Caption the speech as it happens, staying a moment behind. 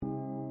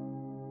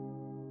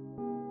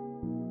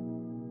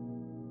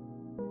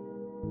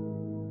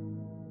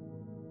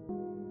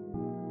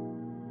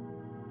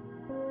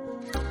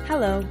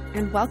Hello,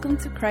 and welcome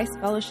to Christ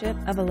Fellowship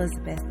of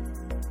Elizabeth.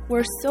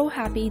 We're so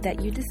happy that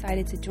you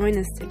decided to join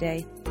us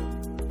today.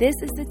 This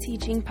is the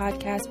teaching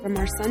podcast from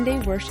our Sunday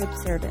worship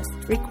service,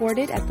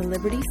 recorded at the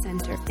Liberty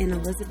Center in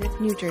Elizabeth,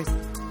 New Jersey.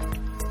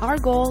 Our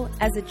goal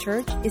as a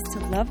church is to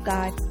love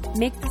God,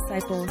 make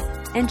disciples,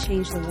 and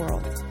change the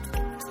world.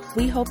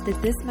 We hope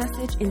that this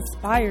message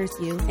inspires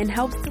you and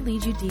helps to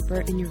lead you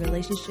deeper in your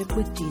relationship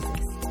with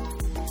Jesus.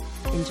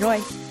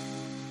 Enjoy!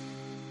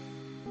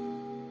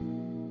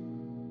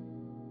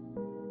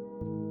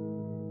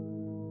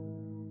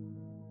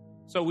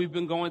 So we've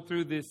been going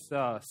through this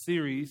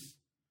series,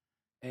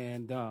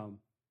 and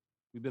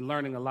we've been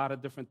learning a lot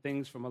of different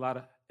things from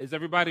Is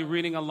everybody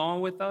reading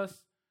along with us?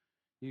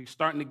 You're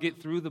starting to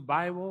get through the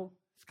Bible.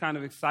 It's kind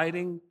of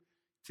exciting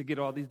to get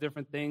all these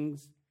different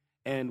things.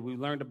 And we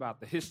learned about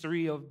the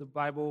history of the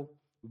Bible.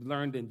 We've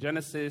learned in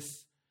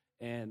Genesis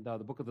and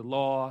the book of the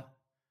law,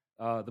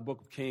 the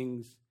book of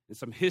Kings, and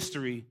some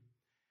history.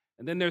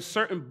 And then there's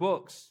certain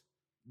books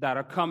that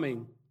are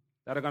coming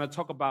that are going to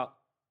talk about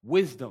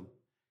wisdom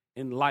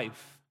in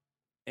life.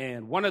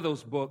 And one of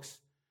those books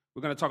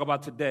we're going to talk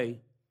about today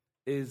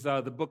is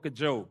the book of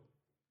Job.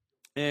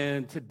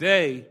 And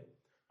today,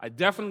 I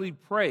definitely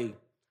pray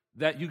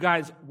that you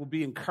guys will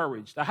be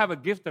encouraged. I have a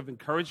gift of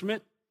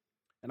encouragement,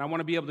 and I want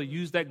to be able to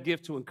use that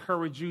gift to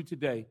encourage you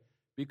today,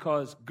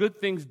 because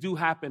good things do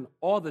happen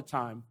all the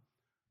time,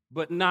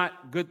 but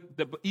not good.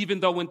 Even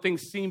though when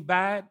things seem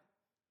bad,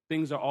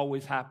 things are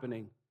always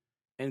happening,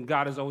 and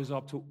God is always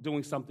up to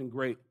doing something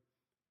great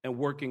and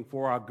working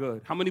for our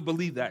good. How many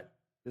believe that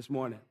this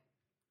morning?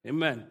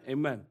 Amen.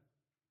 Amen.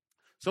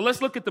 So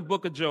let's look at the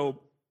book of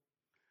Job.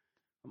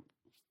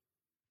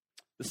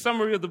 The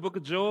summary of the book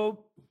of Job: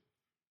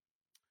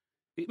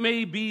 it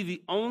may be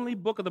the only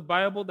book of the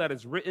Bible that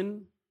is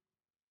written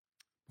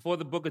before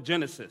the book of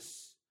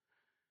Genesis.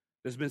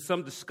 There's been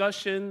some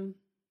discussion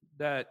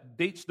that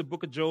dates the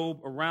book of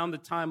Job around the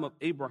time of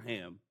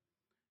Abraham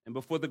and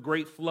before the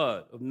great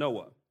flood of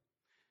Noah.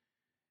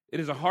 It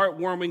is a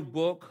heartwarming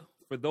book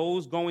for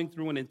those going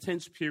through an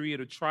intense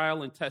period of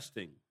trial and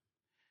testing.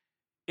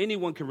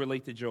 Anyone can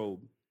relate to Job,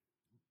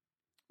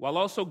 while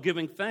also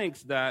giving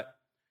thanks that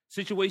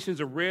situations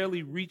are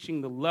rarely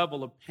reaching the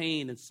level of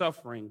pain and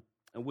suffering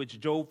in which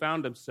Job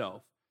found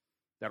himself,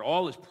 that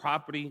all his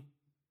property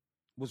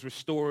was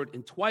restored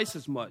and twice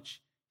as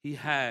much he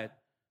had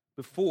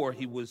before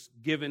he was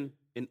given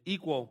an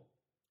equal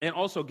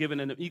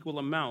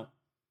amount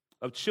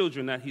of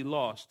children that he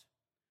lost.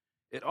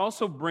 It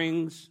also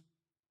brings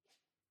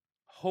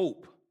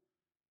hope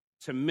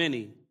to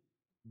many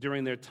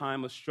during their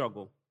time of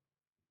struggle.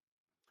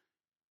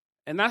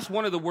 And that's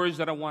one of the words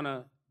that I want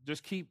to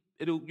just keep.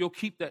 You'll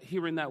keep that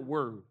hearing that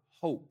word,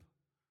 hope.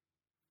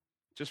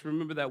 Just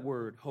remember that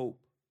word, hope.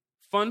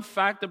 Fun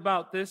fact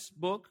about this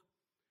book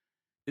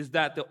is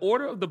that the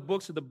order of the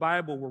books of the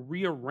Bible were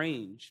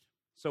rearranged.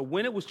 So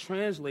when it was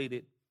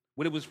translated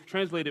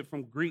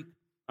from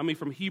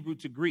Hebrew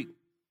to Greek.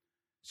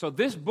 So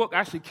this book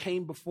actually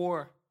came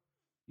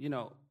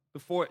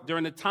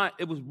during the time,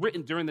 it was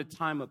written during the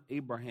time of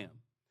Abraham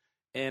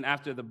and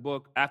after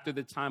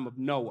the time of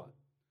Noah.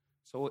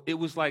 So it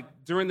was like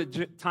during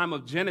the time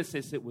of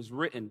Genesis, it was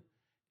written,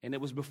 and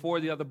it was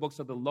before the other books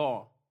of the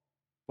law.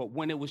 But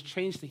when it was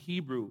changed to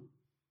Hebrew,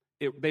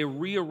 they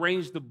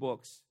rearranged the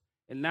books,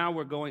 and now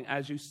we're going,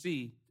 as you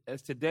see,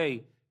 as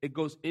today, it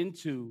goes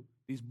into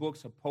these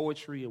books of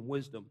poetry and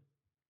wisdom.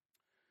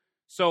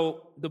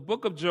 So the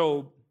book of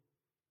Job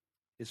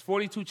is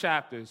 42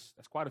 chapters.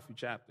 That's quite a few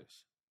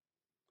chapters.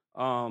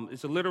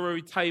 It's a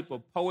literary type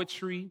of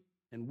poetry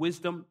and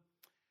wisdom.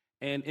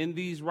 And in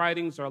these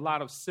writings are a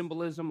lot of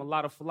symbolism, a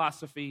lot of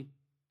philosophy,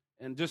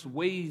 and just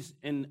ways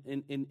in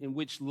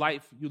which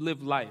you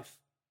live life.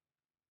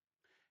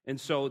 And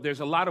so there's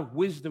a lot of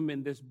wisdom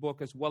in this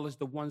book, as well as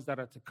the ones that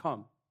are to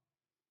come.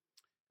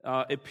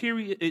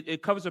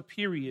 It covers a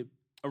period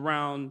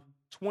around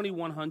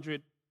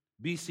 2100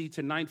 BC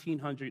to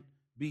 1900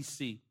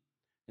 BC.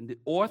 And the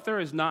author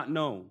is not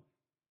known.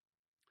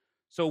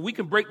 So we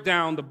can break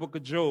down the book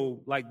of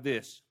Job like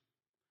this.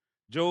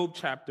 Job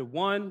chapter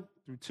 1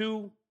 through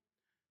 2,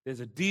 there's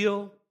a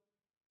deal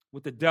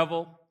with the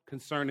devil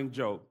concerning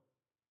Job.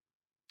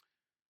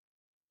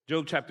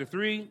 Job chapter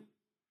 3,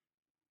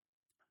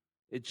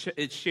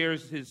 it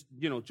shares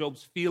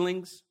Job's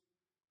feelings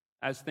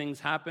as things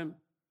happen.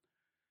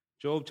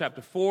 Job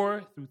chapter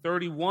 4 through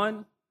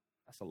 31,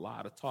 that's a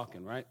lot of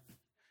talking, right?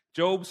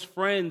 Job's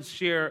friends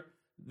share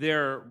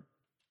their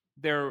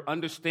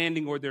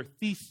understanding or their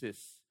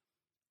thesis,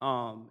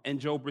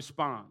 and Job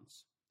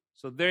responds.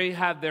 So they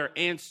have their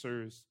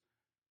answers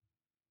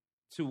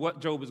to what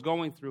Job is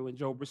going through, and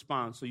Job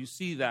responds. So you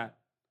see that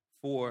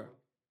for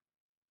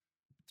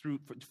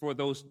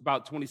those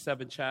about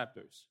 27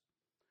 chapters.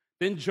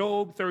 Then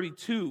Job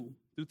 32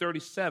 through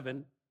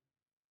 37,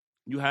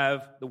 you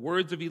have the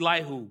words of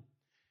Elihu.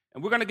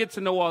 And we're going to get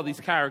to know all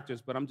these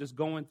characters, but I'm just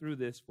going through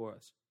this for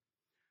us.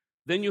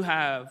 Then you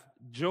have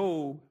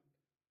Job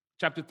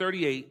chapter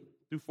 38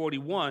 through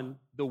 41,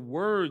 the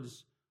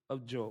words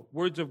of Job,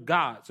 words of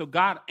God. So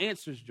God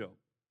answers Job.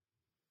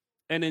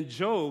 And in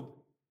Job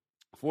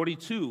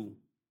 42,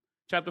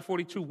 chapter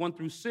 42, 1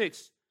 through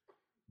 6,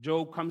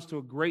 Job comes to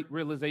a great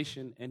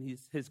realization and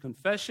his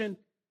confession.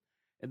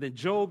 And then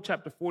Job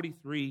chapter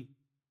 43,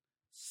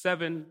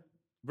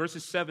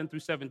 verses 7 through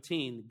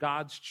 17,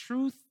 God's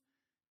truth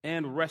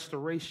and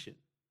restoration.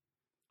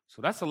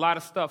 So that's a lot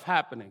of stuff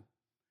happening.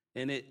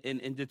 And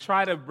to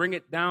try to bring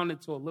it down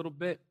into a little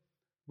bit,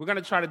 we're going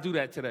to try to do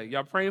that today.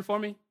 Y'all praying for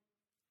me?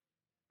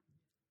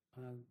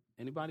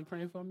 Anybody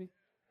praying for me?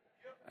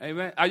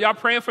 Amen. Are y'all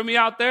praying for me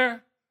out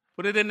there?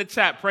 Put it in the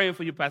chat, praying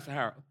for you, Pastor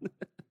Harold.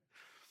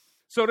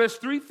 So there's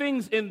three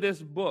things in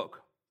this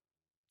book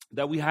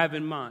that we have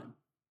in mind.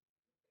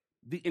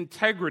 The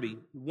integrity.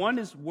 One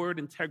is word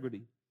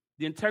integrity.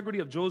 The integrity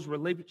of Job's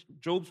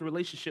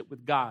relationship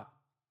with God.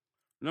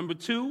 Number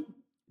two,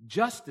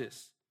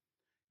 justice.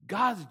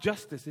 God's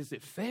justice. Is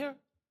it fair?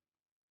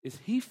 Is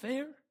he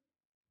fair?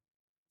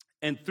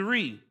 And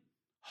three,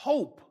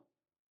 hope.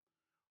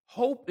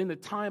 Hope in the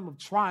time of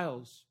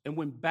trials and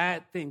when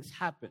bad things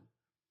happen,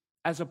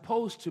 as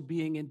opposed to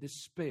being in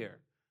despair.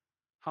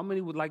 How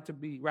many would like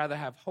to rather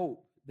have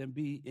hope than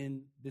be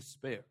in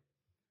despair?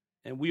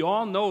 And we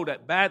all know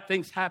that bad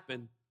things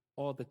happen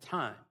all the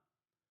time.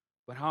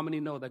 But how many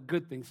know that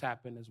good things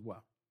happen as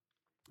well?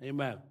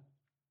 Amen.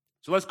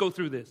 So let's go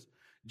through this.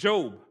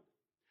 Job,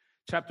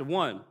 chapter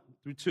 1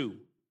 through 2.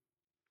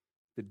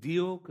 The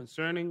deal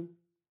concerning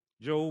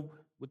Job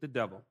with the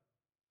devil.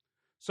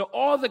 So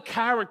all the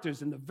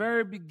characters in the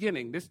very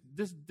beginning,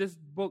 this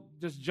book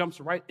just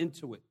jumps right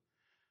into it.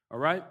 All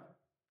right?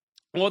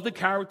 All the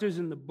characters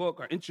in the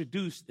book are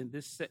introduced in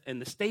this set, and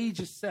the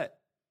stage is set.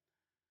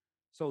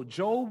 So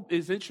Job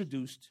is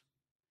introduced,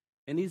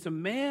 and he's a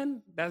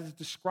man that is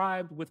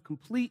described with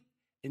complete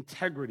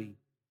integrity,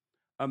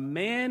 a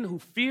man who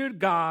feared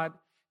God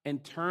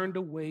and turned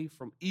away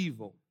from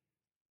evil.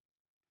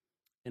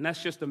 And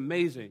that's just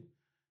amazing,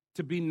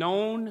 to be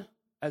known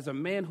as a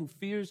man who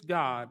fears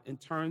God and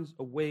turns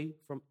away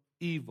from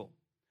evil.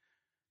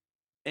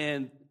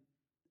 And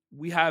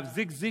we have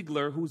Zig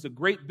Ziglar, who's a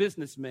great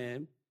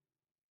businessman,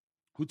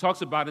 who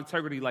talks about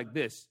integrity like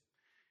this.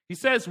 He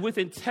says, with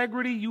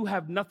integrity, you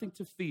have nothing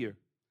to fear,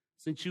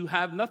 since you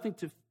have nothing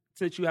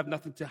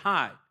to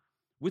hide.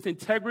 With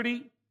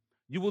integrity,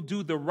 you will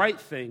do the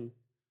right thing,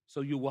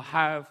 so you will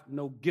have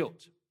no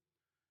guilt.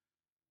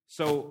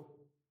 So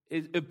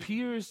it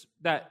appears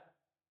that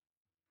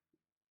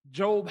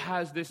Job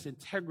has this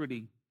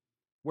integrity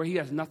where he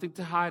has nothing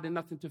to hide and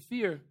nothing to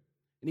fear,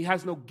 and he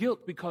has no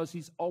guilt because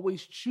he's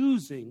always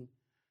choosing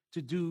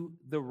to do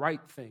the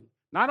right thing.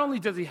 Not only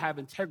does he have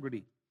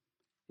integrity,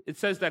 it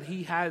says that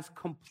he has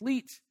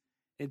complete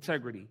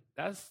integrity.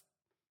 That's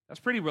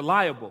pretty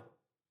reliable.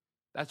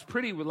 That's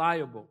pretty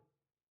reliable.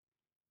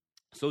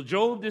 So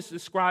Job is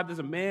described as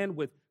a man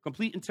with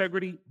complete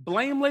integrity,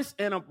 blameless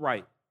and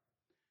upright.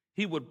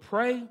 He would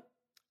pray.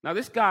 Now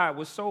this guy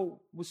was so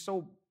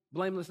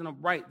blameless and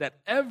upright that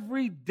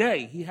every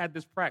day he had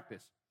this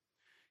practice.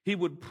 He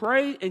would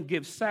pray and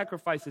give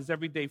sacrifices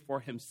every day for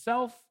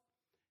himself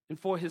and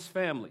for his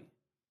family.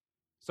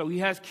 So he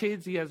has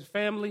kids, he has a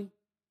family,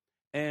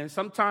 and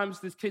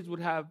sometimes these kids would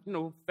have,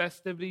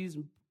 festivities,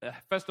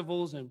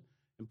 festivals and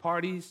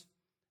parties.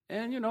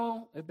 And,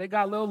 if they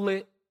got a little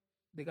lit,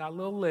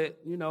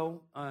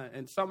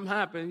 and something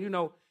happened,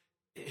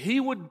 he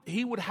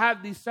would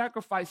have these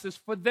sacrifices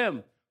for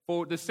them,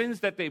 for the sins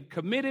that they've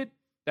committed,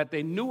 that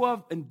they knew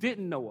of and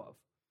didn't know of.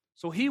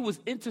 So he was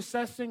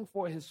intercessing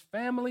for his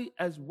family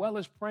as well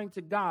as praying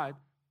to God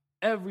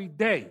every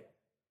day.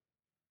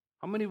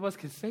 How many of us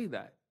can say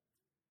that?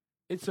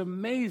 It's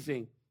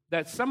amazing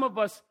that some of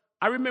us,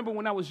 I remember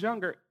when I was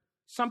younger,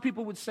 some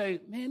people would say,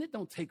 man, it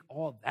don't take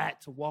all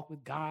that to walk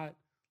with God.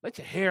 Let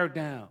your hair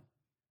down.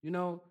 You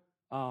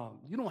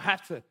don't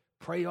have to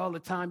pray all the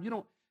time.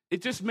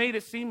 It just made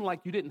it seem like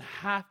you didn't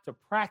have to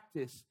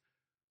practice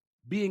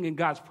being in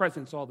God's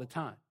presence all the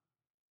time.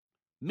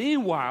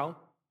 Meanwhile,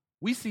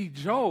 we see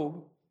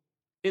Job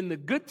in the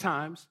good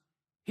times.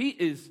 He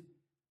is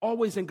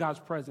always in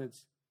God's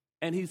presence,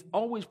 and he's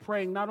always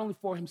praying not only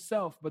for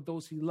himself, but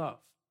those he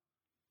loves.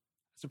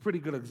 It's a pretty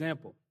good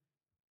example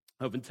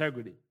of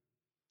integrity.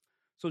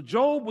 So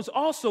Job was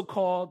also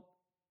called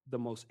the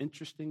most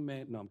interesting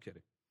man. No, I'm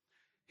kidding.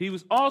 He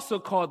was also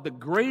called the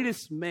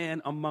greatest man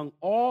among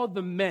all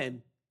the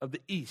men of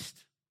the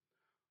East.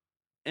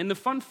 And the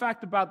fun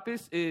fact about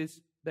this is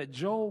that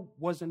Job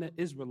wasn't an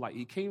Israelite.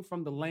 He came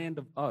from the land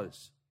of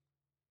Uz.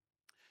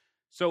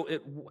 So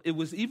it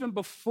was even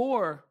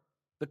before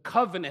the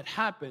covenant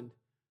happened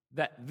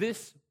that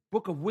this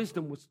book of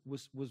wisdom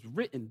was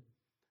written,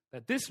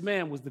 that this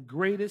man was the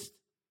greatest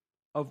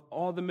of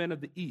all the men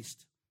of the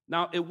East.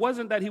 Now, it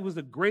wasn't that he was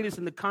the greatest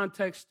in the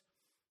context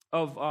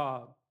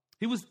of,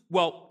 he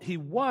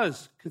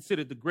was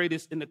considered the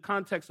greatest in the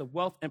context of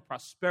wealth and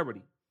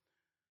prosperity.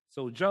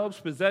 So Job's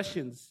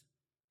possessions,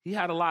 he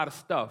had a lot of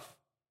stuff.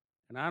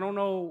 And I don't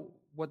know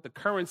what the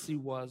currency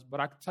was, but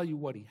I can tell you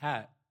what he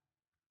had.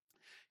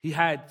 He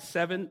had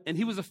 7, and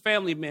he was a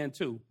family man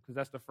too, because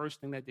that's the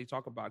first thing that they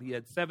talk about. He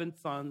had 7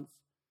 sons.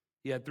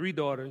 He had 3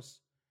 daughters,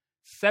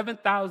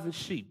 7,000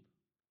 sheep,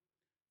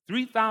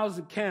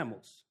 3,000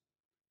 camels,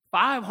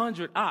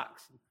 500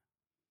 oxen,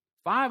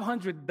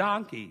 500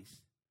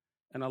 donkeys,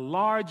 and a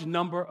large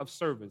number of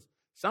servants.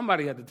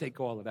 Somebody had to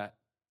take all of that.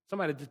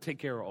 Somebody had to take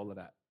care of all of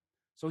that.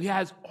 So he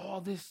has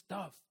all this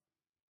stuff.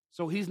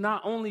 So he's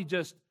not only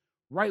just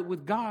right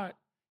with God,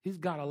 he's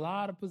got a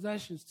lot of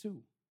possessions too.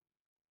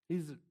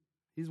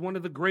 He's one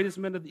of the greatest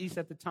men of the East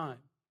at the time.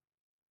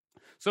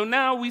 So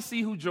now we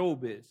see who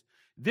Job is.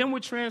 Then we're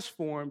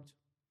transformed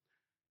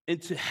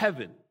into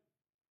heaven.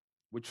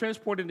 We're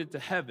transported into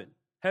heaven,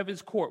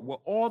 heaven's court, where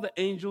all the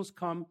angels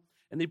come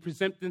and they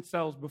present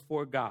themselves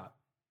before God.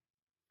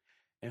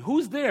 And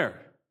who's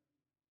there?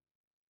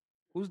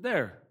 Who's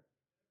there?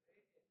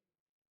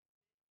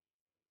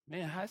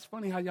 Man, it's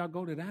funny how y'all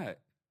go to that.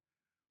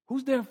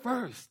 Who's there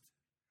first?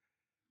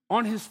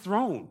 On his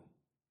throne,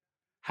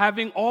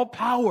 having all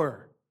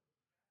power.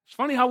 It's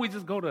funny how we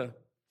just go to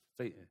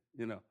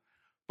Satan,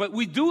 But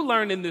we do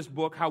learn in this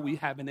book how we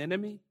have an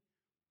enemy,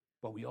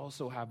 but we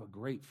also have a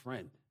great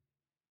friend.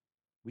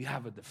 We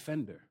have a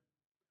defender.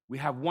 We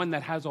have one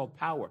that has all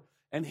power.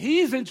 And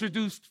he's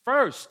introduced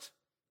first.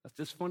 That's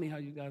just funny how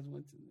you guys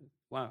went to this.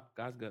 Wow,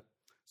 God's good.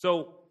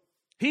 So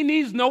he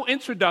needs no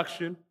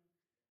introduction.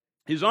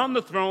 He's on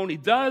the throne.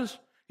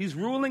 He's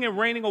ruling and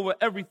reigning over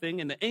everything.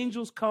 And the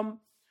angels come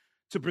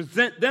to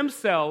present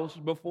themselves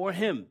before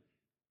him.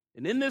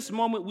 And in this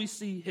moment, we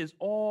see his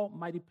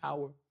almighty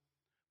power.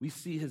 We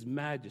see his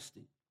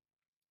majesty.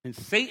 And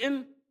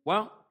Satan,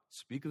 well,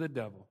 speak of the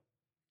devil.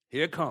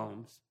 Here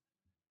comes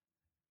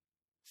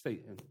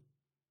Satan.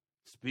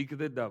 Speak of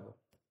the devil.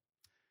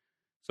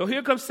 So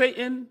here comes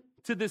Satan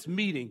to this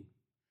meeting,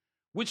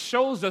 which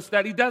shows us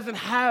that he doesn't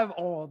have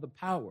all the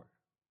power,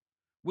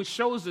 which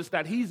shows us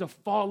that he's a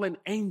fallen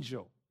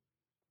angel.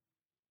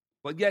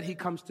 But yet he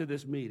comes to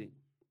this meeting.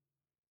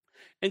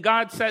 And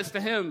God says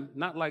to him,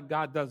 not like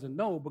God doesn't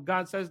know, but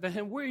God says to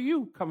him, where are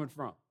you coming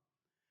from?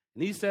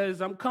 And he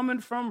says, I'm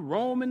coming from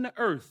Rome and the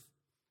earth.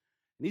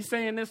 And he's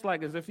saying this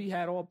like as if he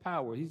had all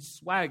power. He's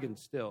swagging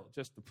still.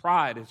 Just the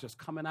pride is just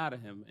coming out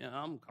of him. And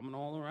I'm coming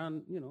all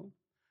around, in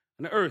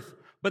the earth.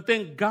 But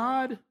then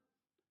God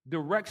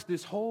directs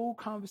this whole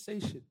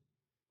conversation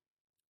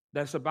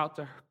that's about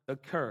to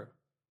occur.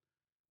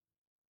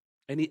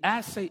 And he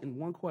asks Satan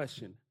one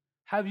question.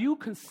 Have you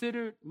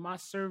considered my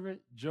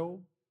servant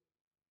Job?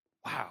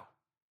 Wow.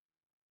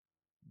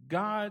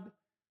 God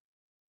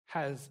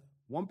has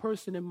one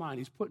person in mind.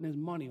 He's putting his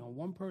money on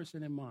one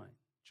person in mind,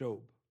 Job.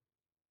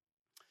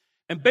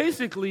 And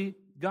basically,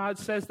 God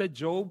says that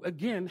Job,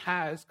 again,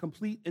 has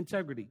complete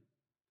integrity.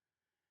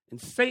 In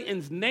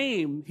Satan's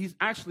name, he's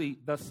actually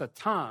the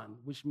Satan,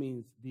 which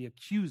means the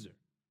accuser.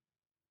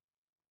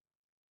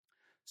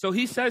 So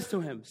he says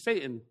to him,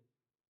 Satan,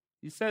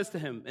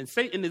 and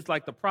Satan is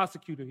like the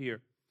prosecutor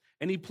here,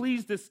 and he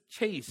pleads this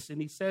case,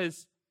 and he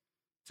says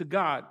to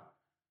God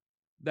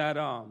that,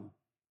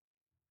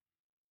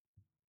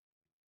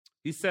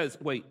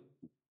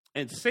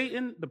 and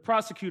Satan, the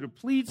prosecutor,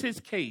 pleads his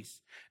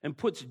case and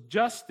puts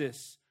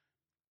justice,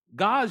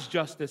 God's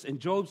justice, and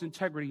Job's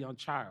integrity on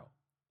trial.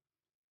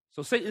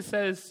 So Satan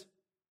says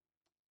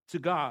to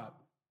God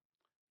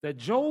that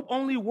Job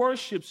only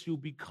worships you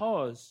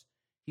because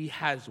he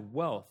has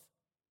wealth,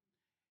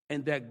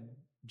 and that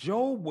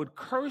Job would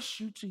curse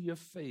you to your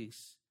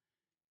face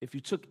if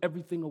you took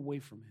everything away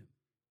from him.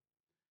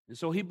 And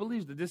so he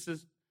believes that this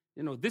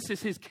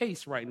is his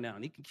case right now,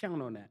 and he can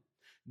count on that.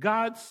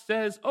 God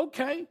says,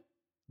 okay,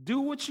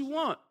 do what you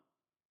want,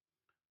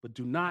 but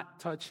do not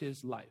touch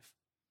his life.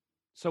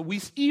 So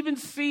we even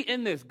see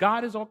in this,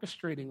 God is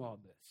orchestrating all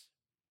this.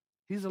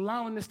 He's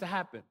allowing this to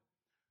happen.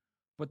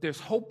 But there's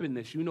hope in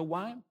this. You know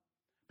why?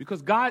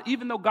 Because God,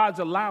 even though God's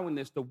allowing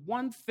this, the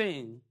one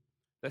thing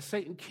that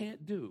Satan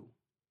can't do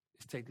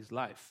is take his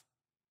life.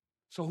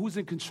 So who's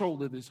in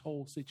control of this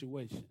whole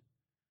situation?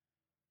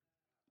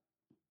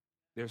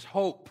 There's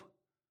hope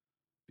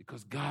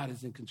because God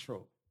is in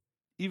control.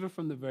 Even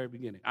from the very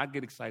beginning. I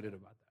get excited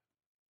about that.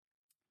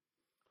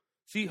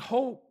 See,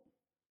 hope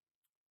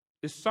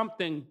is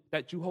something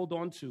that you hold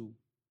on to.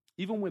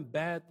 Even when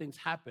bad things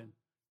happen,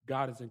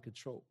 God is in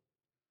control.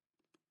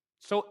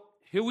 So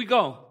here we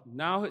go.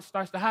 Now it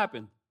starts to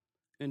happen.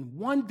 And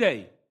one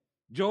day,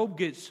 Job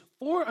gets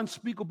 4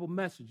 unspeakable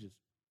messages.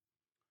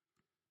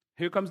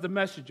 Here comes the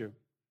messenger.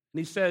 And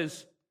he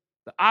says,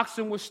 the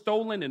oxen were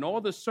stolen and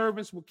all the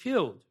servants were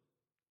killed.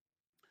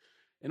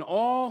 And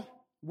all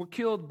were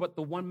killed but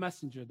the one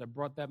messenger that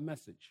brought that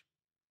message.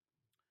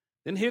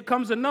 Then here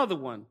comes another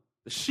one.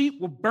 The sheep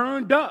were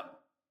burned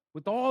up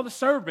with all the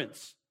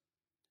servants.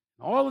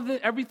 All of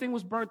it, everything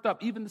was burnt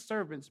up, even the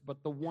servants,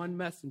 but the one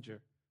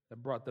messenger that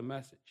brought the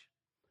message.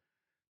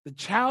 The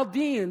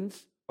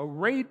Chaldeans, a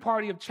raid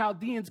party of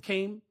Chaldeans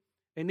came,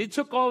 and they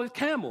took all his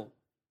camel.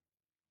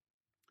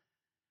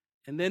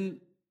 And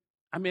then,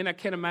 I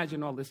can't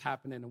imagine all this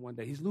happening in one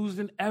day. He's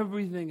losing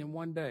everything in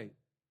one day.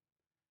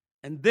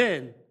 And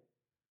then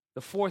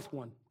the 4th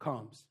one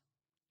comes.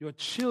 Your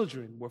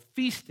children were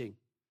feasting.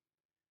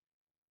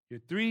 Your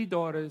 3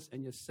 daughters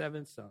and your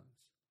 7 sons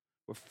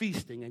were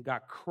feasting and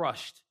got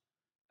crushed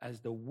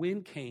as the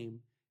wind came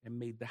and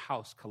made the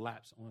house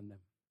collapse on them.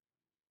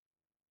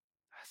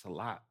 That's a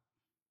lot.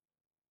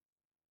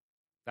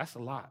 That's a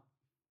lot.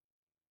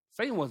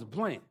 Satan wasn't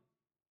playing.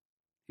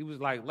 He was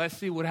like, let's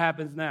see what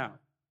happens now.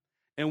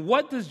 And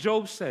what does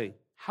Job say?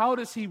 How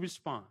does he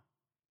respond?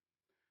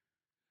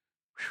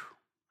 Whew,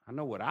 I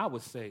know what I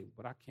would say,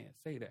 but I can't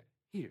say that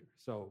here.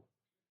 So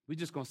we're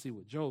just going to see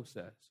what Job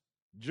says.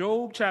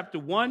 Job chapter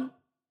 1,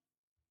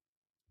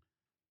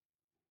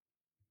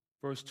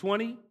 verse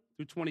 20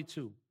 through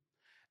 22.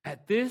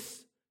 At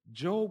this,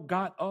 Job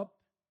got up,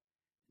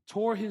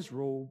 tore his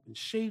robe, and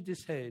shaved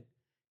his head.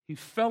 He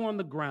fell on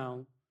the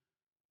ground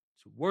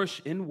to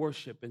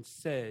worship and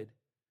said,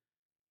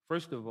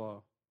 first of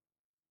all,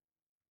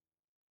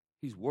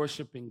 he's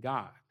worshiping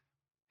God.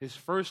 His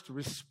first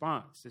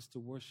response is to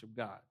worship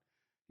God.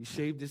 He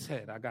shaved his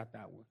head. I got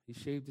that one. He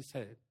shaved his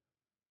head.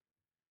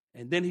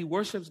 And then he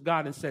worships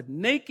God and said,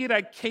 naked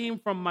I came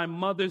from my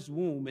mother's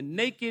womb, and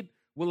naked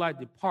will I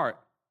depart.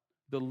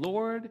 The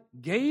Lord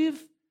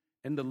gave,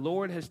 and the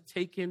Lord has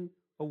taken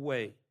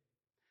away.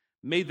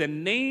 May the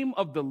name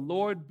of the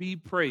Lord be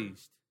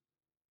praised.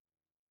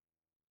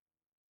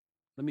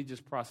 Let me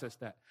just process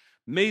that.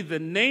 May the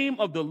name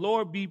of the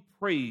Lord be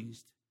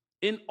praised.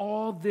 In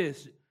all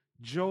this,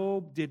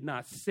 Job did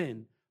not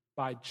sin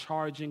by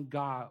charging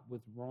God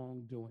with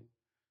wrongdoing.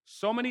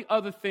 So many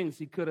other things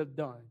he could have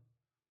done,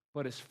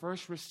 but his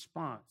first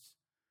response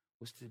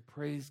was to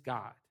praise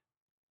God,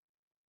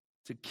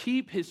 to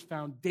keep his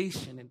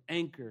foundation and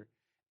anchor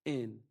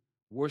in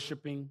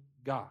worshiping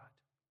God.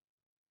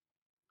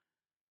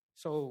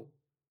 So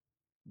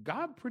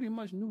God pretty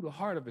much knew the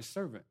heart of his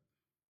servant.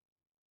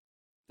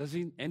 Does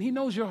he? And he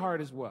knows your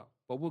heart as well,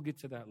 but we'll get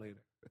to that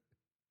later.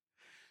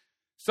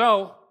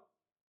 So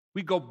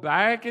we go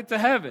back into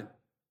heaven.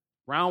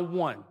 Round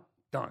 1,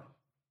 done.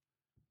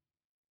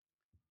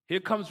 Here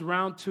comes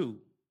round 2.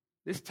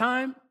 This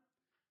time,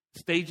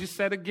 stage is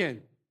set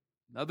again.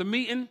 Another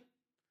meeting.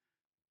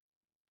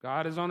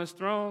 God is on his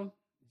throne.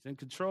 He's in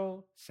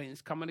control.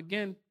 Satan's coming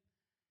again.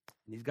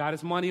 And he's got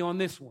his money on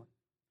this one.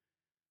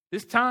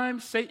 This time,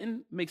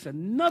 Satan makes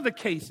another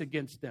case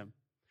against them.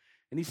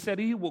 And he said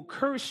he will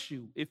curse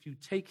you if you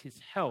take his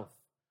health.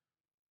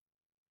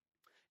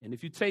 And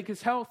if you take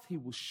his health, he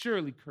will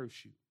surely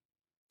curse you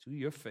to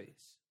your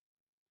face.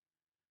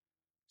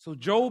 So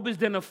Job is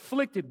then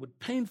afflicted with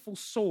painful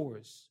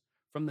sores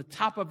from the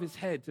top of his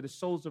head to the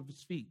soles of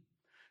his feet.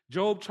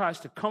 Job tries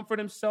to comfort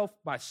himself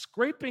by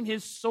scraping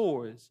his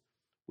sores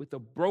with a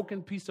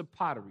broken piece of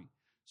pottery.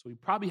 So he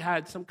probably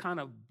had some kind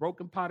of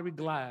broken pottery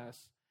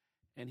glass,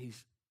 and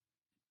he's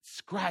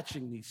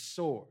scratching these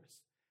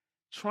sores,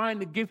 trying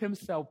to give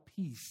himself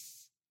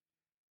peace.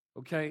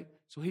 Okay?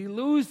 So he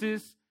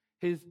loses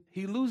his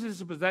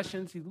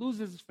possessions, he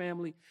loses his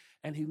family,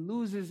 and he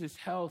loses his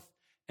health,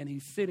 and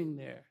he's sitting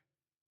there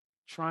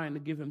trying to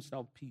give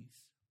himself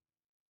peace.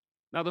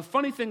 Now, the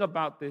funny thing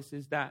about this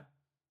is that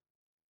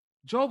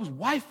Job's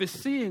wife is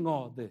seeing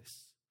all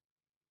this.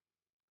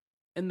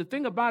 And the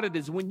thing about it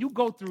is when you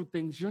go through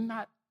things, you're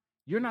not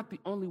the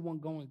only one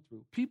going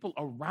through. People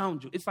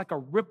around you, it's like a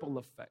ripple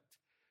effect.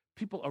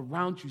 People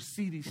around you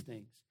see these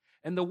things.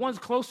 And the ones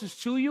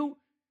closest to you,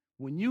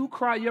 when you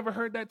cry, you ever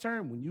heard that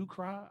term? When you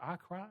cry, I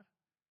cry.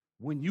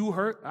 When you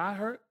hurt, I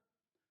hurt.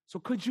 So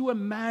could you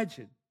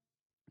imagine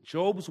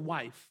Job's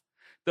wife,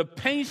 the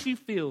pain she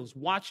feels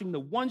watching the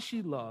one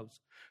she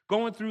loves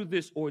going through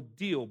this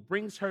ordeal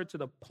brings her to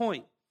the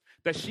point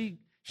that she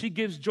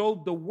gives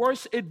Job the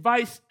worst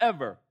advice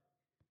ever.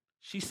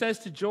 She says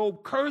to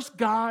Job, curse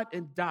God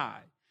and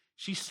die.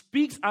 She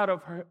speaks out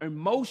of her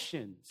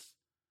emotions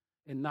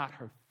and not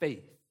her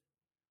faith.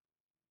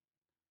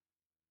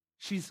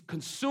 She's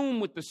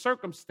consumed with the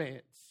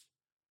circumstance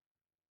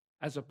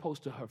as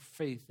opposed to her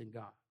faith in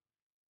God.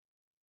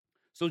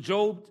 So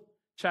Job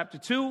chapter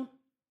 2,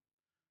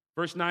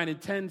 verse 9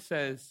 and 10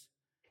 says,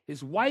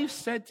 his wife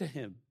said to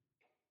him,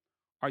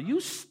 are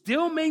you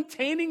still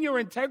maintaining your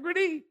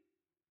integrity?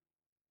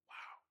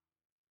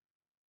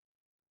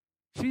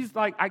 She's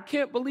like, I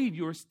can't believe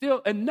you are still,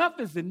 enough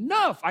is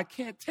enough. I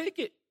can't take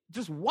it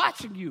just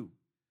watching you.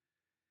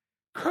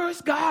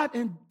 Curse God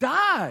and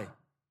die.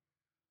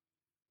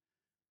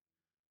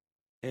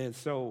 And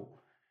so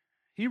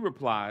he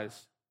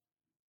replies,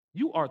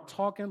 you are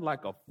talking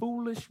like a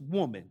foolish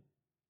woman.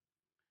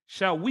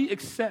 Shall we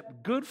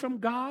accept good from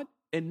God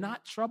and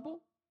not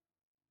trouble?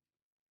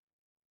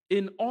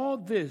 In all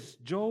this,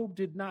 Job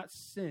did not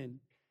sin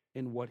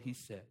in what he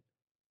said.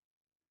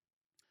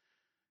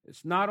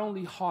 It's not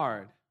only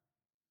hard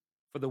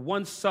for the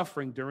ones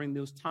suffering during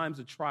those times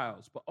of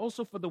trials, but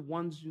also for the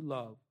ones you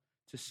love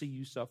to see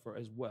you suffer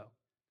as well.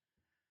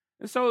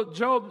 And so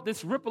Job,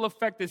 this ripple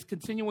effect is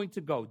continuing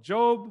to go.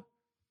 Job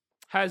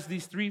has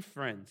these 3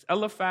 friends,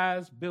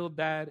 Eliphaz,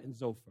 Bildad, and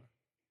Zophar.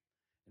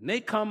 And they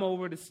come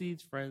over to see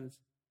his friends,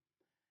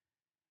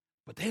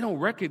 but they don't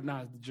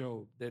recognize the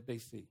Job that they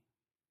see.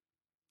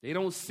 They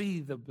don't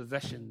see the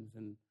possessions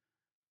and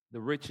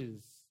the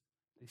riches.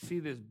 They see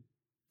this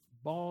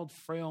bald,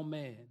 frail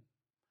man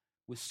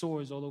with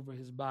sores all over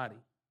his body.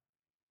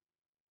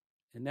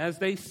 And as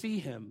they see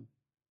him,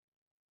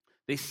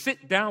 They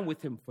sit down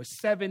with him for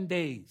 7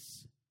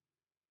 days,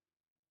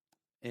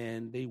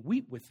 and they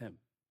weep with him.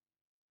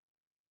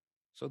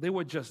 So they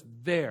were just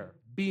there,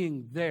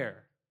 being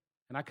there.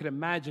 And I could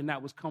imagine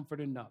that was comfort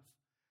enough,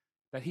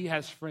 that he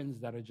has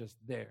friends that are just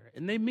there.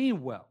 And they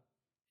mean well.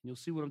 You'll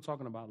see what I'm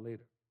talking about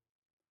later.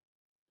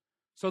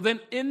 So then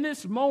in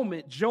this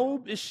moment,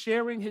 Job is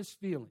sharing his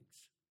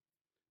feelings.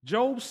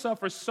 Job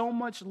suffers so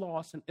much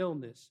loss and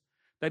illness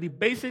that he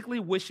basically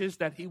wishes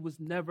that he was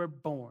never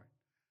born.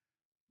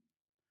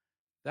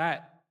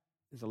 That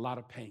is a lot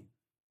of pain.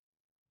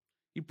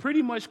 He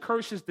pretty much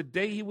curses the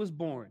day he was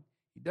born.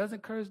 He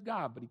doesn't curse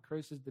God, but he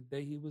curses the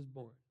day he was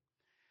born.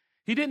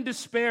 He didn't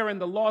despair in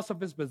the loss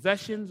of his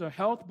possessions or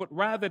health, but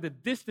rather the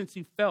distance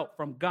he felt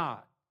from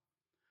God.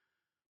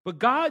 But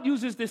God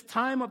uses this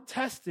time of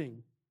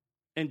testing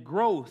and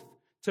growth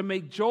to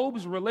make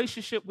Job's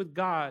relationship with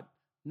God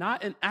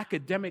not an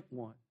academic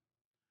one,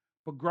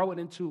 but grow it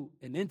into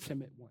an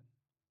intimate one.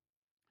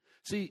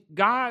 See,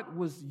 God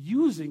was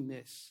using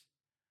this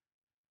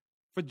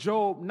for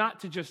Job not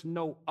to just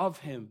know of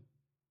him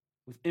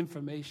with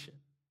information,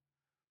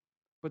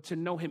 but to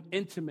know him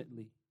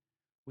intimately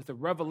with a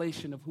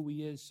revelation of who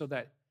he is so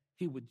that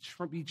he would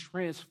be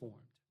transformed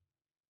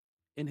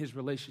in his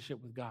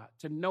relationship with God,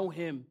 to know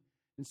him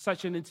in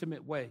such an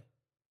intimate way.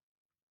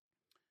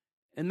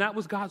 And that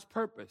was God's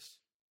purpose.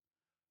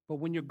 But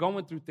when you're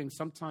going through things,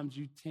 sometimes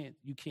you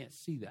can't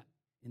see that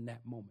in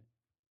that moment.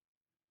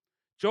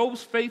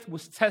 Job's faith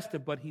was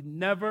tested, but he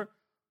never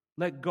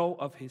let go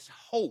of his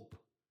hope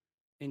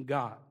in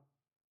God.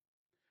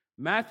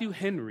 Matthew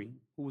Henry,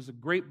 who was a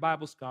great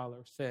Bible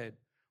scholar, said,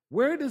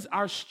 "Where does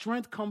our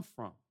strength come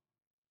from?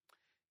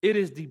 It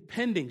is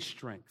depending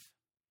strength."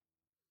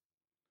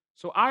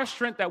 So our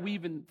strength that we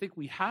even think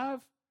we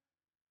have,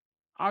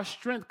 our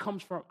strength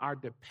comes from our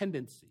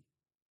dependency.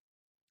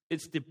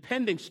 It's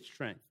depending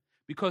strength.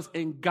 Because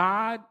in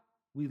God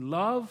we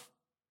love,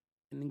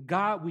 and in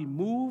God we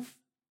move,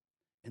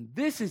 and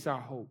this is our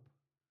hope.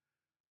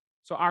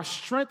 So our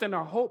strength and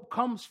our hope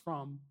comes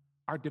from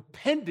our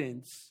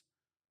dependence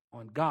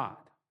on God.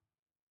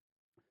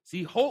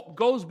 See, hope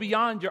goes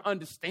beyond your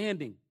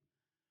understanding.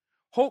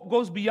 Hope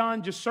goes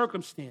beyond your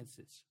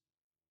circumstances.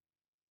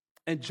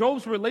 And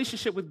Job's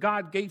relationship with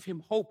God gave him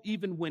hope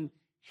even when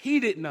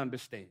he didn't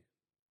understand.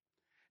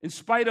 In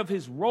spite of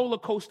his roller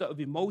coaster of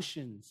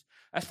emotions,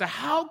 as to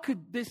how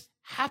could this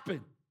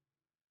happen?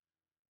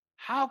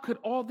 How could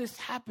all this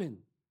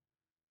happen?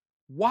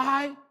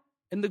 Why?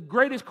 And the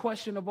greatest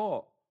question of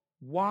all,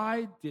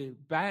 why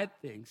did bad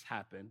things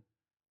happen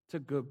to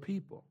good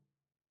people?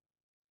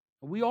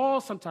 And we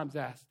all sometimes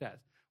ask that.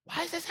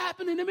 Why is this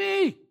happening to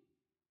me?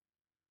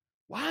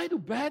 Why do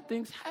bad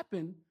things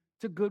happen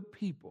to good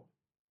people?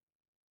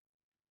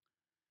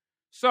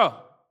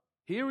 So,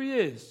 here he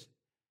is,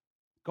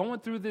 going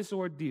through this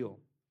ordeal,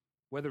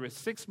 whether it's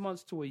 6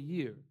 months to a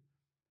year.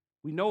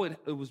 We know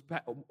it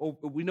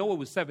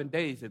was 7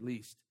 days at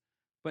least.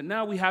 But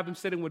now we have him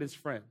sitting with his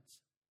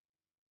friends.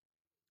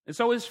 And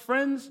so his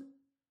friends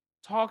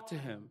talk to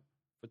him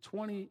for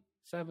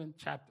 27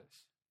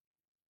 chapters.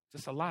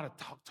 Just a lot of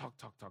talk.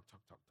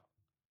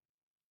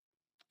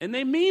 And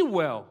they mean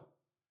well,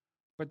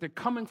 but they're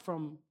coming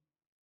from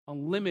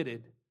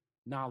unlimited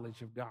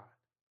knowledge of God,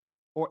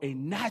 or a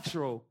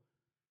natural,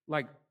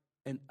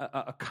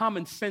 a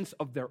common sense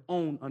of their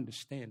own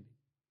understanding.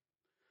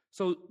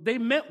 So they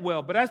meant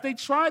well, but as they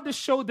tried to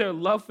show their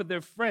love for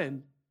their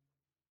friend,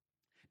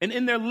 and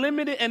in their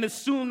limited and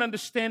assumed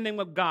understanding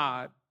of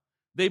God,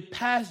 they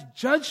passed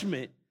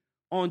judgment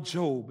on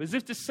Job, as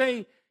if to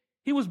say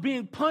he was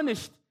being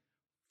punished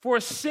for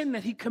a sin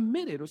that he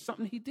committed or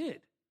something he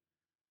did.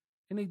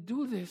 And they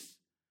do this.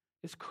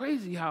 It's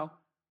crazy how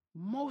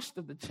most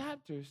of the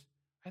chapters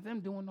are them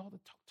doing all the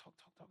talk.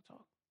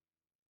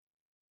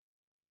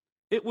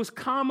 It was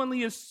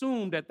commonly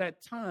assumed at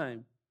that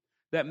time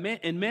that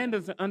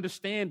man's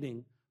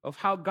understanding of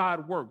how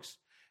God works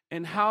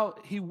and how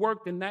he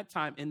worked in that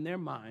time in their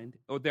mind,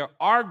 or their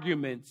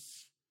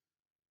arguments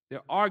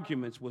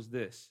was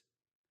this: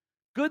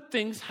 good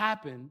things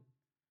happen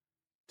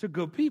to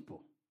good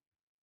people.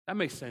 That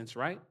makes sense,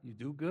 right? You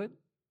do good,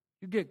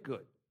 you get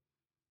good.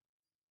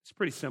 It's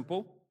pretty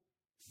simple,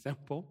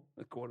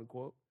 quote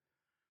unquote.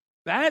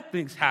 Bad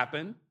things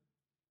happen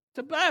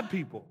to bad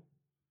people.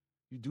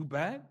 You do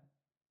bad,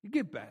 you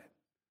get bad.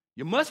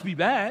 You must be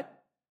bad.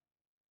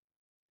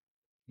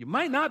 You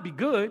might not be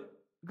good,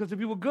 because if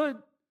you were good,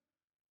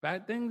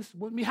 bad things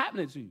wouldn't be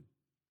happening to you.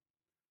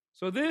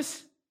 So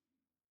this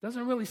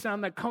doesn't really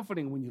sound that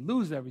comforting when you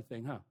lose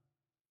everything, huh?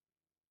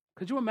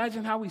 Could you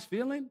imagine how he's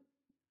feeling?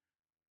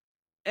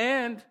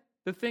 And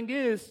the thing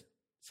is,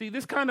 see,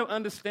 this kind of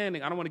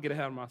understanding, I don't want to get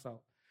ahead of myself.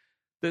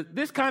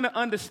 This kind of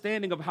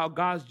understanding of how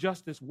God's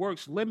justice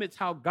works limits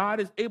how God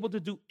is able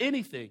to do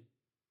anything.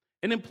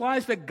 It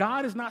implies that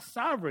God is not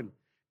sovereign,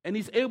 and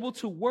he's able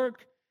to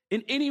work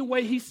in any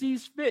way he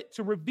sees fit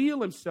to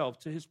reveal himself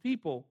to his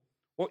people,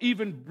 or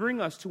even bring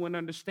us to an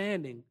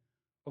understanding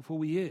of who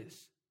he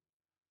is.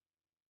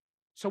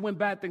 So when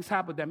bad things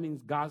happen, that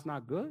means God's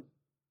not good?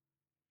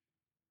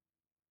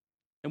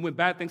 And when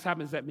bad things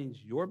happen, that means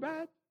you're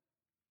bad?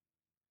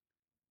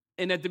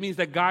 And that means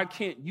that God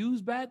can't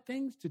use bad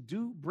things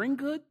to bring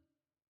good?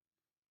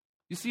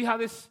 You see how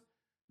this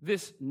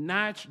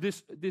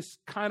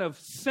kind of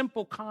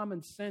simple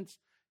common sense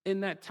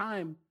in that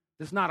time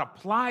does not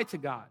apply to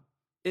God.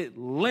 It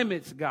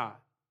limits God.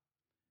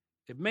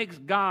 It makes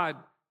God,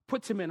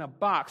 puts him in a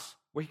box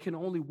where he can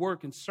only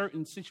work in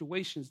certain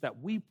situations that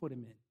we put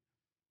him in.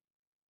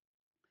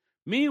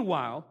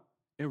 Meanwhile,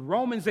 in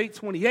Romans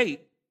 8:28,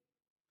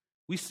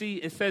 we see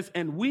it says,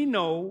 and we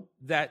know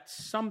that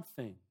some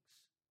things.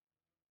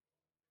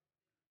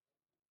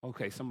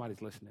 Okay,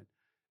 somebody's listening.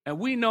 And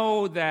we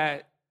know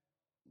that,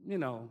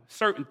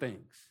 certain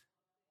things.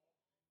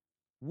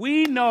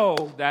 We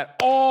know that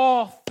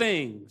all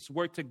things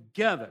work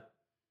together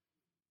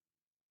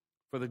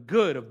for the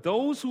good of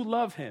those who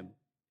love him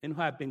and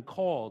who have been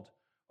called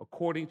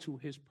according to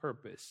his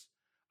purpose.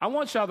 I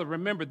want y'all to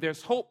remember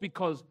there's hope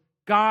because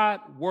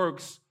God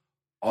works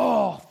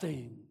all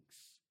things.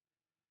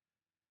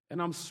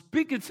 And I'm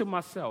speaking to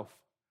myself,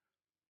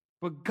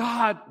 but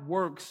God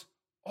works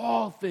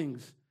all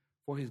things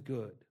for his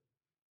good.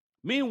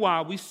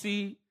 Meanwhile, we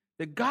see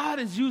that God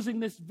is using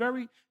this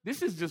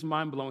is just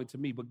mind-blowing to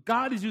me, but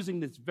God is using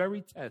this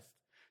very test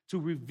to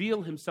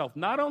reveal himself,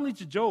 not only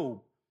to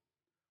Job,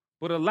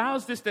 but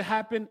allows this to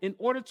happen in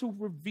order to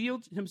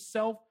reveal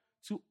himself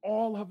to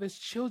all of his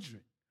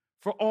children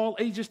for all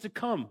ages to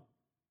come,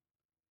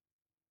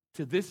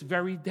 to this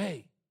very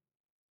day.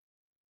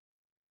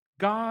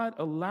 God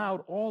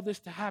allowed all this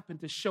to happen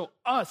to show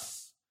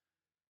us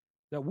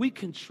that we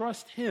can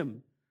trust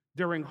him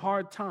during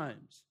hard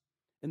times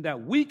and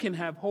that we can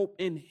have hope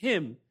in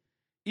him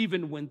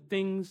even when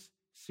things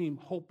seem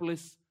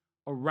hopeless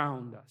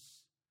around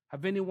us.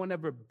 Have anyone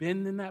ever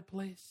been in that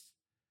place?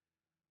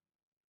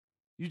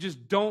 You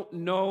just don't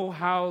know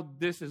how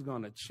this is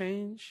going to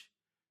change.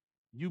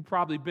 You've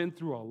probably been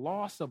through a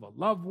loss of a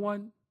loved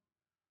one.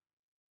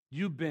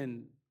 You've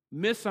been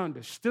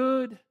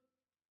misunderstood.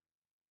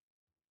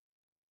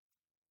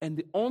 And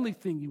the only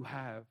thing you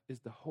have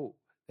is the hope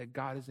that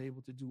God is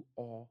able to do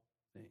all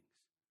things.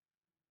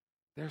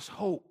 There's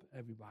hope,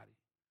 everybody.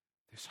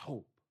 There's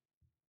hope.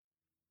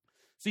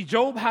 See,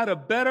 Job had a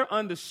better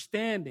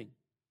understanding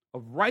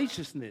of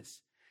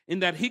righteousness in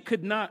that he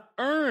could not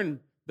earn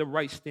the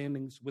right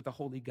standings with a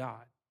holy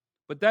God,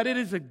 but that it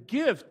is a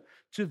gift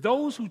to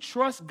those who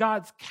trust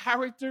God's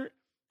character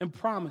and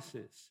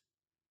promises.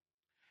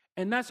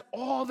 And that's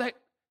all that,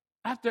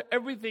 after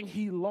everything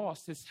he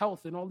lost, his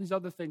health and all these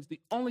other things, the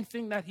only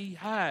thing that he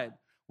had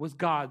was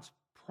God's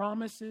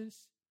promises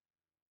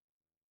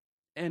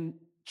and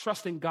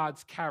trusting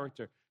God's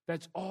character.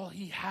 That's all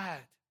he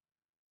had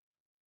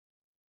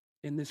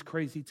in this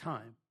crazy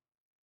time.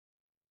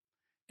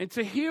 And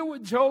to hear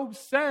what Job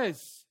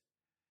says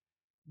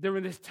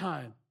during this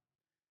time,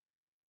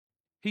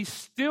 he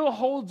still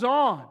holds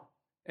on.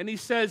 And he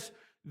says,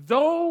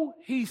 though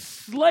he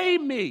slay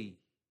me,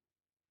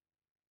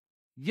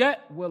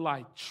 yet will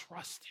I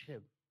trust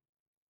him.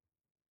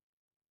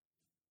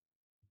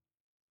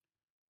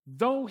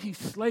 Though he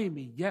slay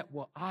me, yet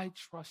will I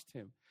trust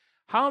him.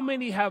 How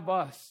many of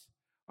us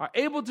are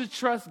able to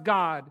trust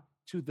God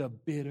to the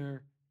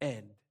bitter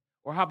end?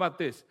 Or how about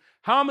this?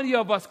 How many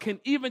of us can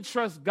even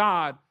trust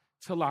God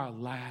till our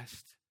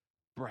last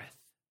breath?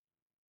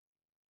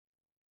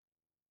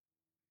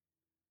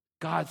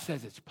 God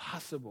says it's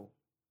possible.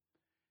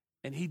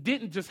 And he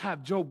didn't just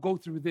have Job go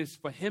through this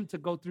for him to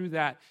go through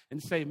that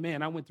and say,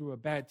 man, I went through a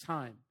bad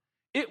time.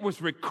 It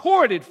was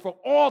recorded for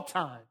all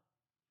time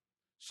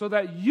so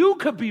that you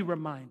could be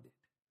reminded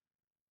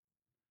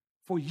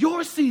for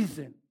your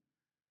season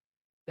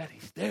that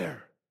he's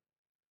there.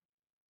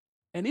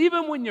 And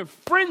even when your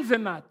friends are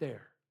not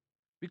there,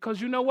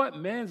 because you know what?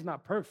 Man's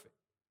not perfect.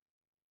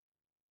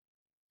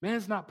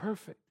 Man's not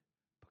perfect,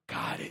 but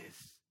God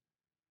is.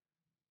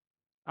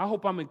 I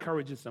hope I'm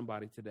encouraging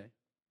somebody today.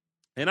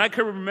 And I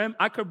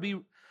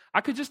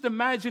could just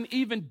imagine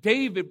even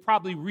David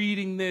probably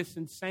reading this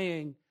and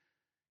saying,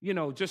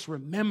 just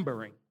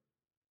remembering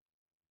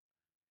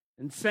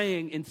and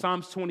saying in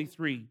Psalms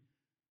 23,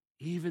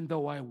 even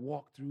though I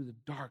walk through the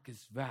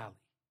darkest valley,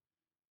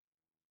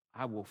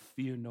 I will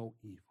fear no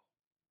evil.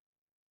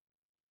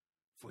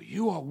 For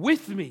you are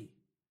with me.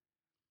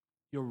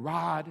 Your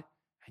rod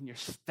and your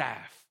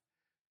staff,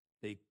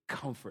 they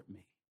comfort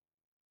me.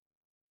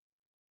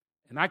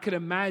 And I could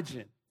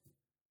imagine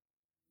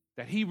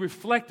that he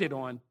reflected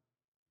on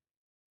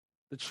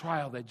the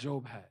trial that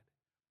Job had.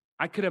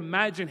 I could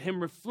imagine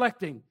him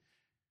reflecting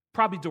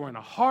probably during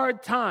a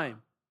hard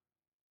time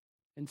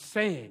and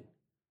saying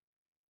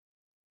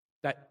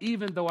that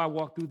even though I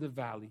walk through the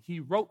valley, he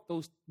wrote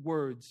those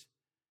words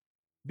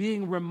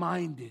being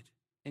reminded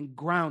and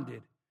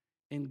grounded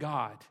in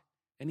God.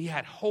 And he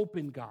had hope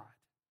in God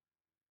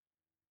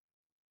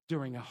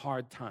during a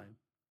hard time.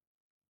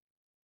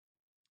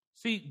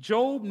 See,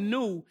 Job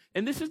knew,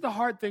 and this is the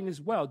hard thing as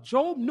well,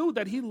 Job knew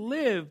that he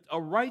lived a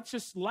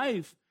righteous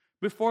life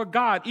before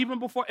God, even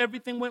before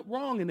everything went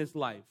wrong in his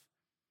life,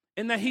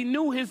 and that he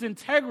knew his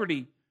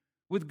integrity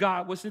with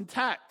God was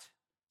intact.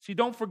 See,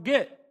 don't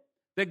forget,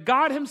 that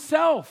God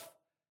himself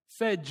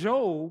said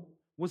Job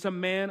was a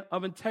man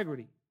of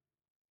integrity.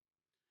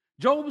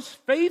 Job's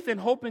faith and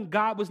hope in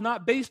God was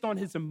not based on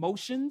his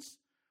emotions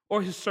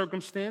or his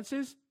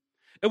circumstances.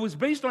 It was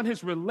based on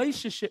his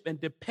relationship and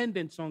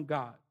dependence on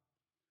God.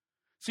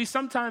 See,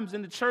 sometimes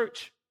in the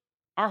church,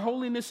 our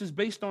holiness is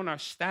based on our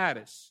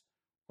status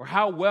or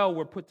how well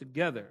we're put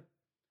together.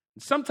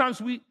 And sometimes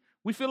we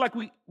feel like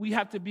we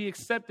have to be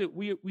accepted.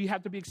 We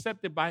have to be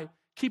accepted by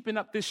keeping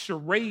up this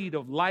charade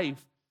of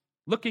life,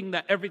 looking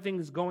that everything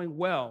is going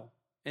well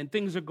and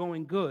things are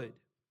going good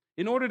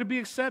in order to be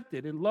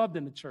accepted and loved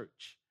in the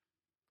church.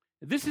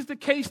 This is the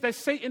case that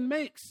Satan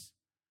makes,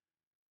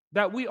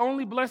 that we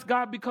only bless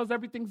God because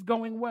everything's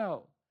going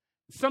well.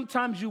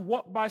 Sometimes you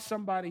walk by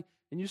somebody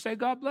and you say,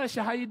 God bless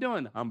you, how you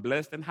doing? I'm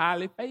blessed and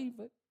highly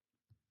favored.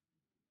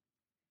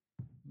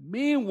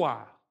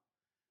 Meanwhile,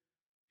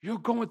 you're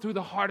going through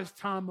the hardest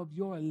time of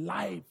your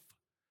life,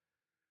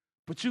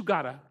 but you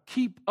got to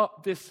keep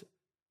up this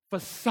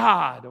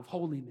facade of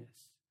holiness.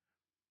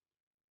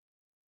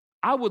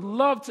 I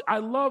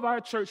love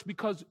our church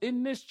because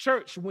in this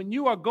church, when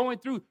you are going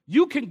through,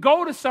 you can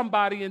go to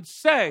somebody and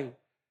say,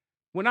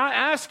 when I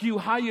ask you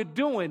how you're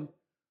doing,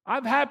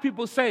 I've had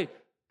people say,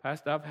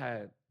 Pastor, I've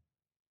had a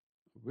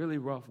really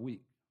rough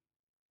week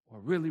or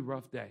a really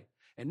rough day.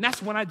 And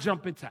that's when I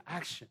jump into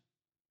action.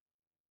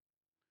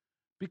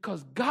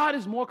 Because God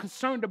is more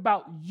concerned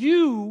about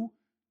you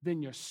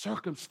than your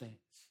circumstance.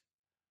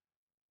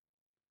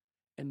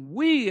 And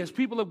we, as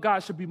people of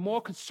God, should be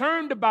more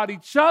concerned about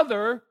each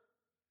other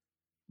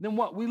than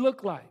what we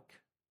look like.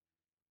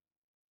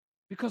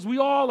 Because we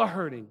all are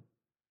hurting.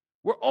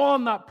 We're all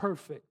not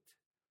perfect.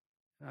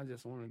 I'm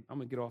going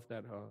to get off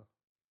that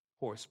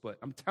horse, but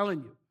I'm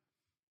telling you,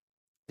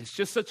 it's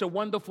just such a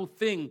wonderful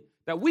thing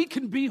that we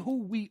can be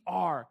who we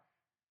are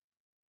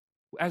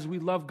as we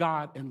love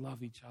God and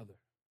love each other.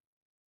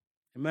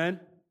 Amen?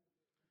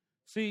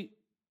 See,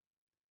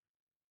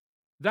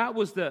 I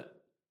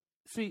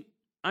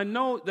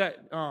know that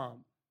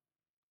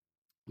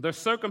their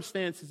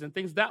circumstances and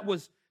things, that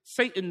was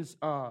Satan's,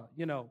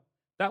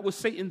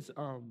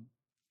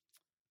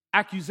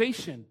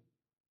 accusation.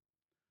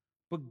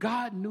 But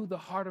God knew the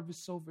heart of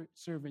his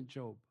servant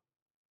Job.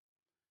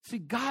 See,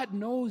 God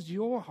knows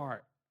your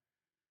heart.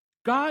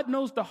 God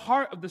knows the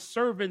heart of the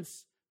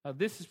servants.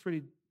 This is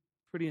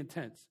pretty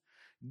intense.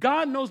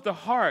 God knows the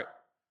heart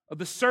of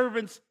the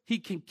servants he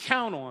can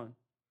count on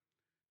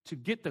to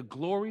get the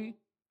glory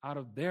out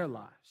of their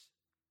lives.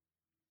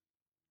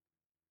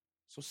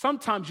 So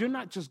sometimes you're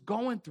not just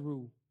going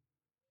through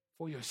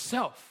for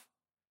yourself.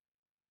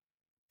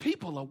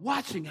 People are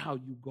watching how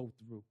you go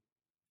through.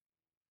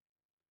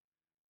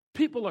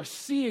 People are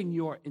seeing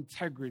your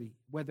integrity,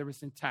 whether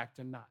it's intact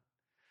or not.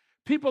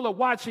 People are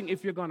watching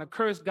if you're going to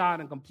curse God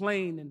and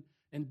complain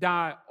and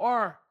die,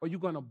 or are you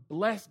going to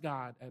bless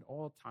God at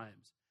all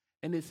times?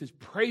 And it's his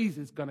praise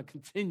is going to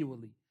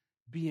continually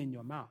be in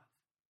your mouth.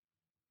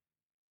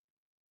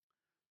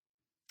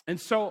 And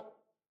so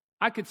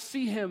I could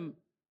see him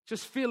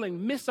just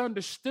feeling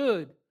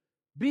misunderstood,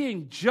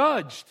 being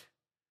judged,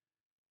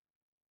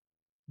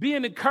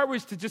 being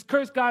encouraged to just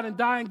curse God and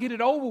die and get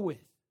it over with.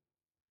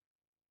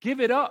 Give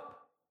it up.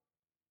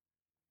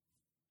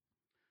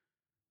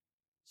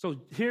 So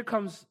here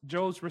comes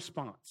Job's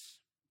response,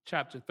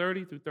 chapter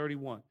 30 through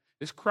 31.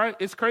 It's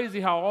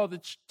crazy how all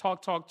the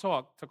talk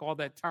took all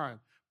that time,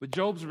 but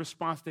Job's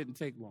response didn't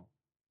take long.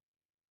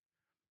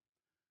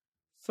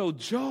 So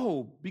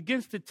Job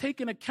begins to take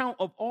an account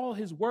of all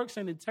his works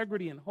and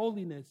integrity and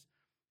holiness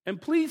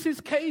and pleads his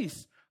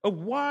case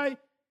of why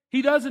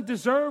he doesn't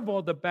deserve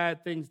all the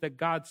bad things that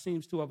God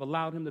seems to have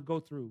allowed him to go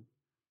through.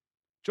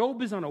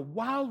 Job is on a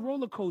wild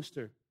roller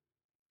coaster,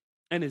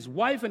 and his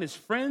wife and his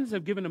friends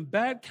have given him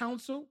bad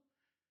counsel.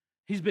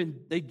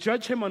 They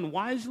judge him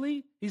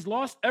unwisely. He's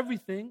lost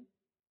everything,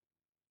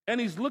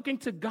 and he's looking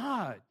to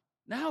God.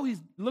 Now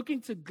he's looking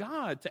to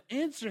God to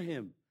answer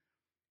him,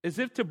 as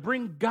if to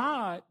bring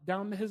God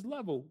down to his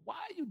level. Why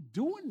are you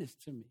doing this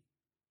to me?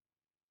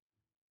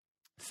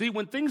 See,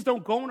 when things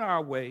don't go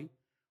our way,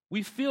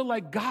 we feel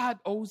like God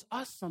owes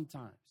us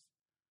sometimes.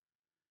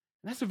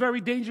 And that's a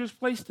very dangerous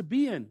place to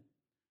be in,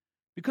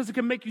 because it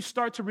can make you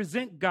start to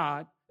resent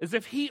God as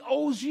if he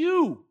owes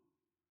you,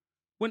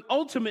 when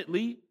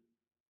ultimately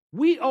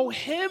we owe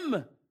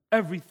him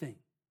everything.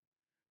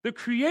 The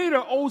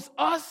Creator owes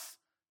us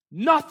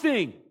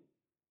nothing.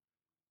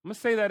 I'm going to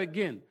say that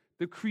again.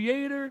 The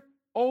Creator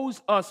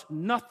owes us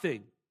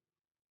nothing.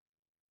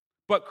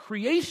 But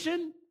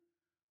creation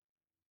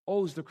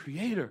owes the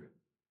Creator,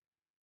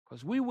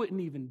 because we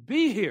wouldn't even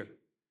be here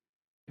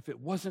if it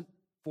wasn't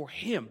for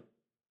him.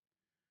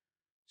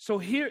 So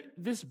here,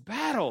 this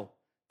battle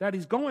that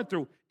he's going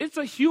through, it's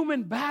a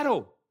human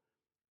battle.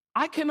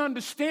 I can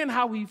understand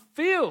how he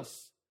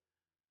feels,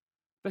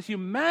 the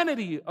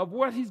humanity of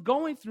what he's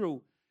going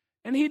through.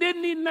 And he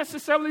didn't even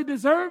necessarily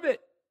deserve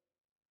it.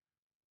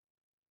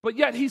 But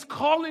yet he's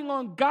calling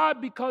on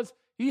God because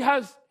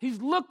he's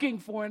looking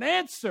for an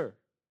answer.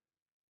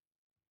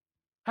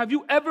 Have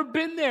you ever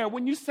been there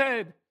when you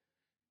said,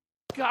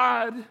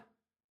 God,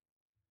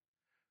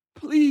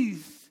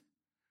 please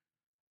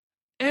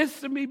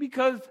answer me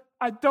because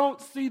I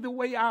don't see the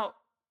way out.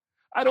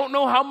 I don't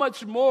know how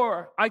much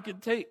more I can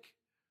take.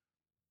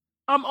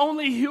 I'm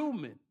only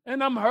human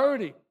and I'm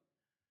hurting.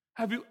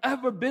 Have you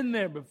ever been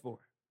there before?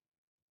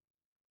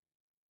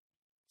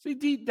 See,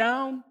 deep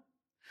down,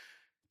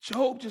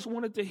 Job just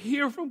wanted to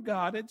hear from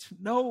God and to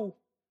know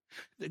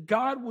that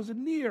God was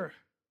near.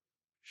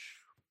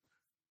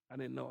 I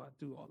didn't know I'd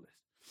do all this.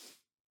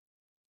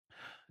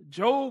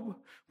 Job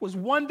was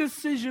one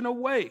decision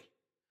away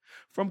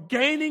from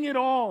gaining it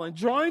all and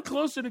drawing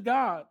closer to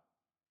God,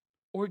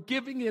 or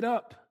giving it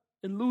up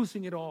and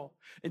losing it all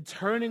and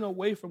turning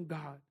away from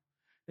God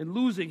and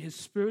losing his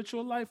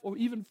spiritual life or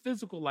even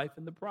physical life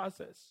in the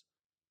process.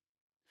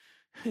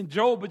 And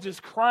Job is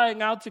just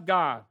crying out to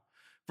God.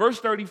 Verse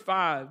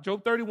 35,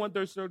 Job 31,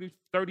 verse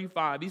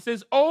 35, he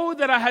says, "Oh,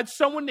 that I had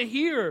someone to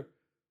hear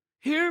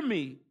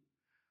me.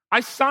 I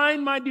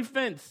sign my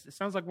defense." It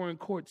sounds like we're in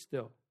court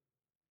still.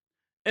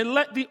 "And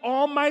let the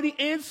Almighty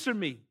answer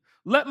me.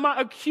 Let my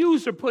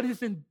accuser put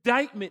his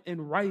indictment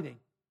in writing."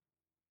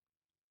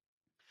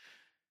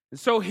 And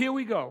so here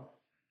we go.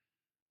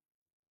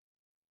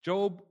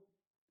 Job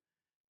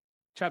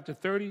chapter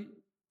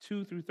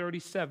 32 through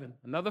 37.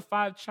 Another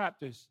 5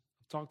 chapters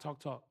of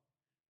talk.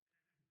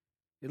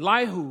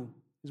 Elihu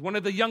is one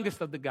of the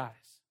youngest of the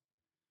guys.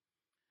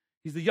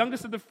 He's the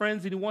youngest of the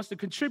friends, and he wants to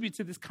contribute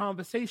to this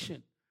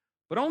conversation,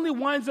 but only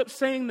winds up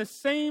saying the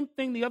same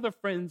thing the other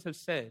friends have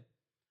said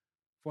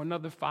for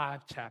another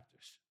 5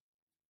 chapters.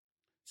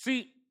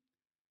 See,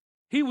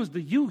 he was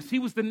the youth. He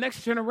was the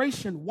next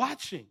generation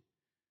watching.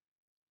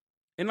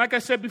 And like I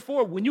said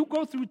before, when you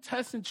go through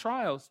tests and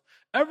trials,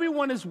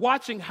 everyone is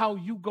watching how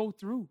you go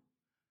through.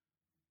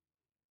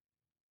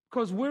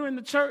 Because we're in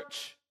the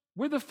church.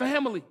 We're the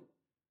family.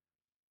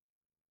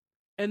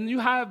 And you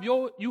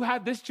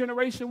have this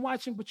generation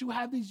watching, but you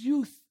have these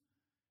youth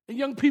and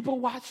young people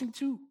watching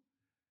too.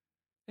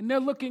 And they're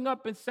looking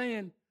up and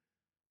saying,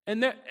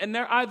 and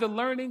they're either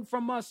learning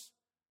from us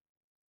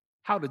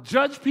how to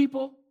judge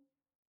people,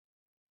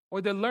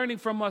 or they're learning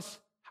from us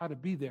how to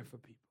be there for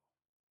people.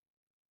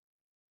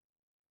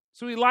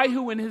 So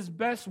Elihu, in his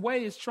best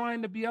way, is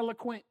trying to be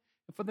eloquent,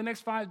 and for the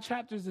next 5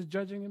 chapters is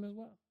judging him as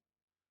well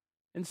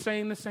and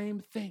saying the same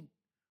thing.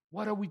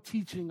 What are we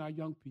teaching our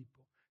young people?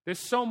 There's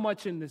so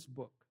much in this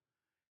book,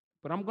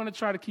 but I'm going to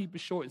try to keep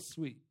it short and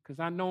sweet because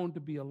I'm known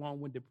to be a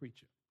long-winded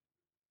preacher.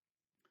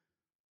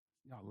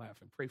 Y'all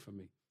laughing. Pray for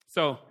me.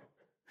 So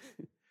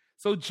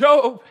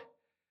Job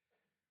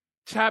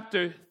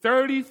chapter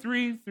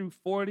 38 through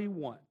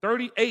 41.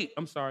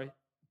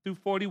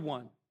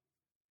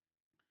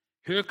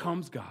 Here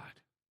comes God.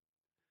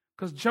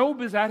 Because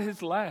Job is at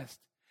his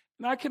last.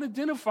 And I can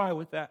identify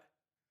with that.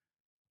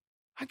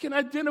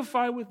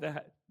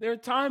 There are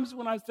times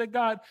when I said,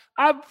 God,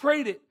 I've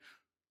prayed it.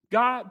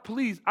 God,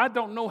 please, I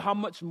don't know how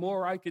much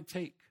more I could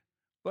take,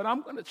 but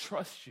I'm going to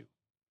trust you.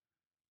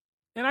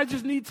 And I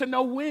just need to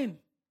know when.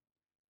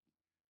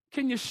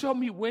 Can you show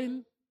me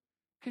when?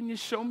 Can you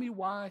show me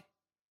why?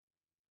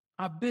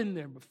 I've been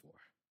there before.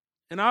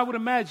 And I would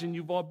imagine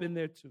you've all been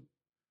there too.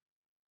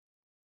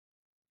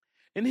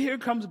 And here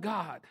comes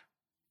God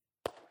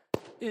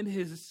in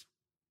his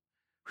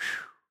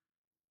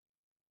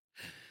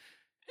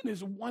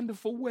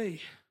wonderful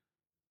way.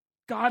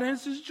 God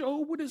answers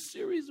Job with a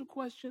series of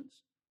questions.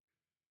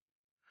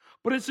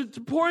 But it's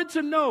important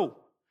to know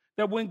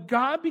that when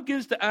God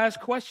begins to ask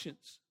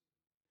questions,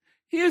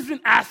 he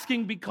isn't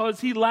asking because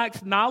he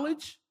lacks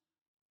knowledge.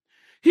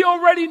 He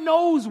already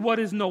knows what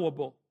is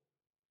knowable.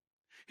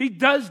 He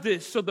does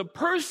this so the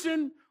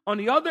person on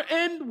the other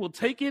end will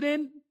take it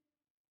in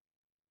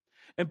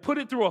and put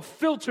it through a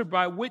filter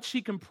by which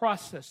he can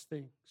process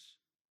things.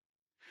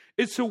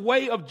 It's a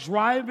way of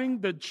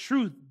driving the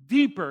truth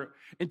deeper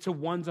into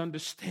one's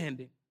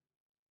understanding.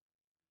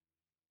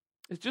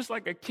 It's just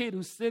like a kid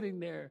who's sitting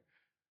there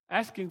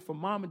asking for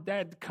mom and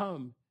dad to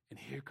come, and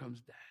here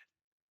comes dad.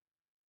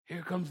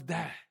 Here comes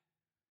dad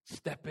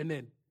stepping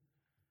in.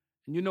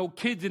 And you know,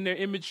 kids in their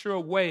immature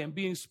way and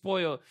being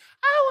spoiled,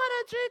 I want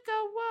a drink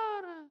of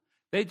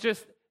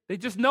water. They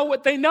just know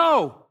what they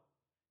know.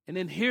 And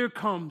then here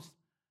comes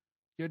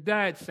your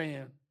dad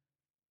saying,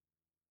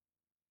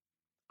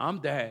 I'm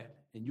dad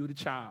and you're the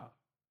child.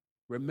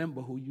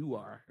 Remember who you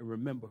are and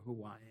remember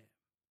who I am.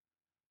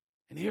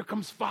 And here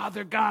comes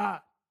Father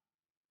God.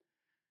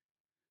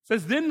 It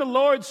says, then the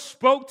Lord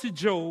spoke to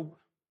Job.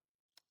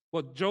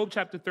 Well, Job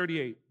chapter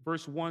 38,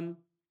 verse 1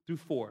 through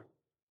 4.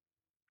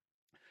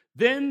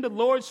 Then the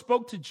Lord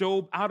spoke to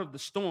Job out of the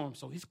storm.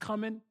 So he's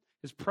coming,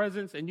 his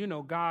presence, and you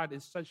know God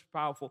is such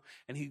powerful,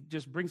 and he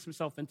just brings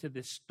himself into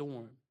this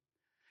storm.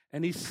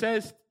 And he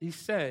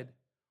said,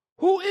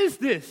 who is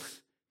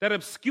this that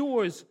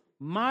obscures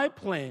my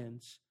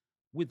plans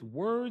with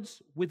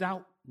words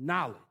without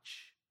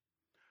knowledge?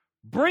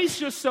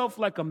 Brace yourself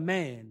like a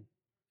man,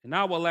 and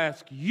I will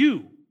ask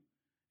you,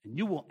 and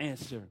you will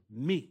answer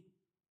me.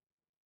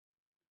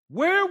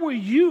 Where were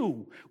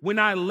you when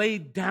I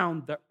laid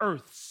down the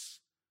earth's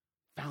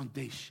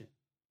foundation?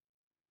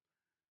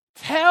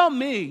 Tell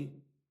me,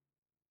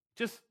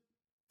 just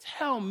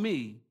tell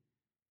me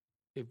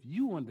if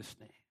you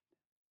understand.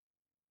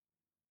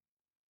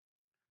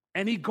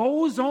 And he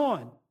goes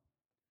on.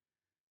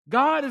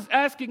 God is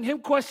asking him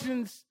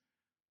questions,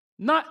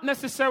 not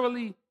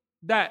necessarily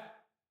that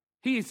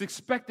he is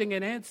expecting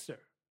an answer,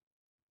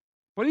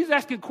 but he's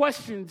asking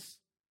questions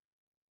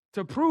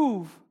to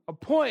prove a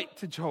point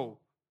to Job.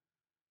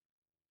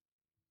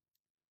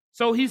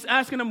 So he's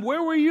asking him,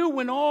 where were you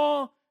when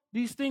all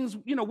these things,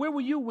 where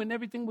were you when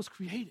everything was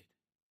created?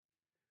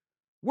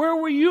 Where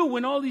were you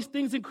when all these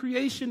things in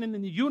creation and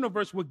in the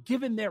universe were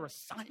given their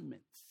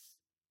assignments?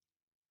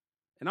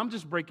 And I'm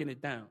just breaking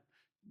it down.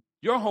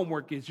 Your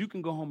homework is you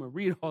can go home and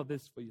read all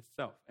this for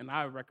yourself, and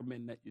I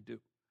recommend that you do.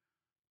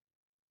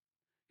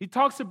 He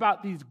talks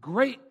about these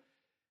great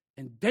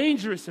and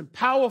dangerous and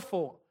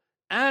powerful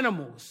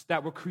animals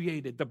that were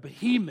created, the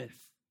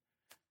behemoth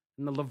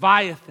and the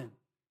Leviathan.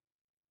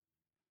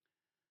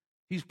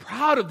 He's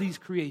proud of these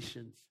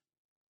creations,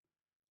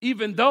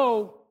 even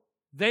though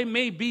they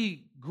may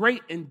be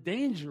great and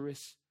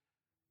dangerous.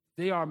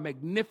 They are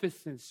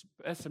magnificent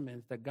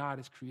specimens that God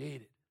has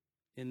created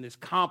in this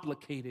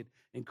complicated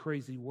and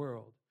crazy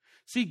world.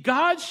 See,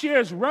 God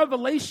shares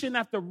revelation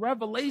after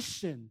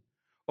revelation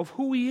of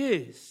who he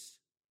is.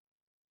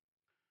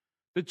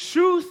 The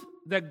truth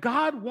that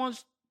God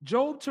wants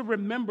Job to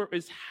remember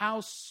is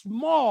how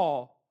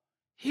small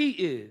he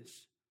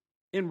is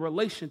in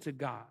relation to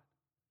God.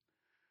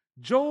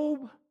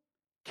 Job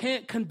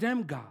can't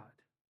condemn God.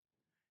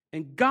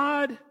 And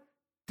God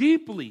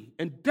deeply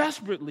and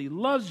desperately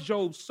loves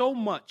Job so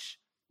much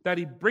that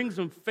he brings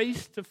him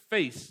face to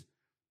face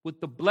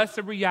with the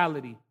blessed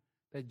reality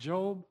that,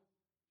 Job,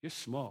 you're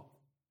small.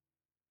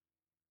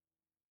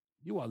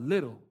 You are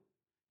little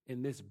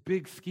in this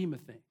big scheme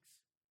of things.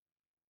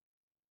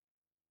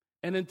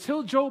 And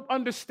until Job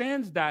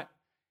understands that,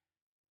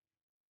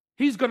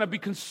 he's going to be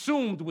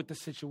consumed with the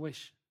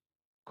situation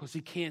because he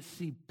can't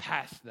see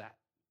past that.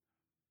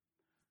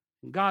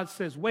 And God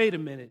says, wait a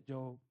minute,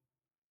 Job.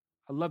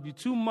 I love you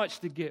too much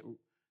to get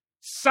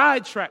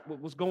sidetracked with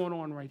what's going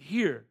on right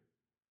here.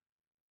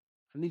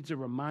 I need to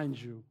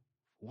remind you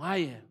who I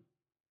am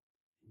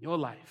in your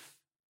life.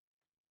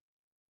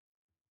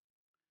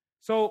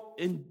 So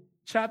in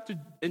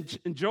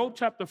Job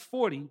chapter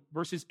 40,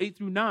 verses 8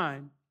 through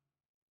 9,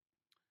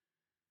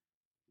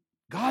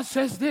 God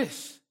says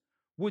this: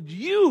 would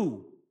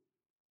you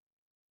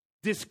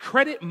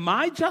discredit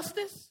my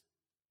justice?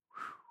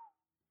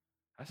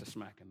 That's a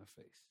smack in the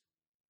face.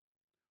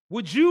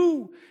 Would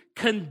you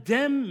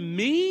condemn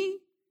me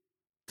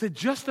to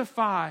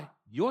justify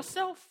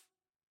yourself?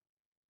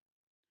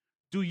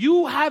 Do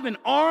you have an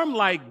arm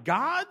like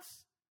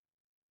God's?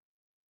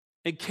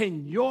 And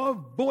can your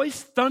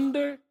voice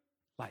thunder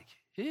like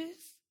his?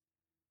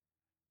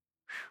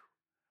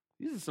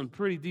 These are some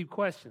pretty deep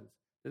questions.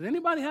 Does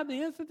anybody have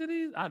the answer to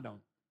these? I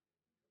don't.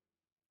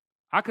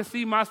 I could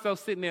see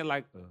myself sitting there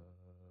like,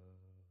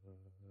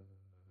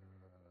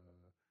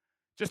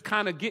 just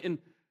kind of getting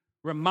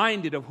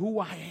reminded of who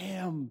I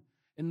am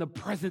in the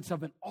presence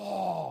of an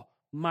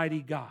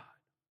almighty God.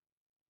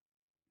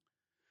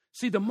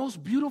 See, the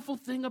most beautiful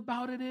thing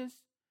about it is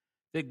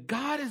that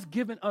God has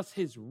given us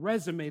his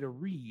resume to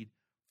read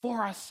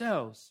for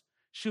ourselves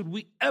should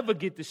we ever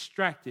get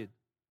distracted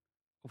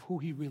of who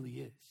he really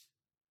is.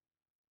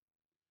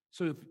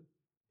 So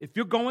if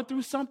you're going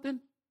through something,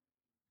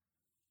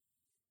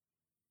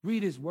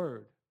 read his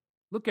word.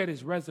 Look at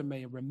his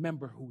resume and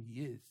remember who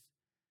he is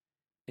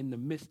in the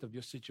midst of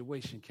your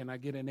situation. Can I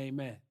get an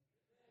amen?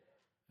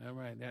 All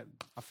right,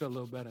 I feel a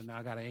little better now.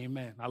 I got an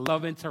amen. I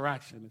love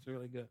interaction. It's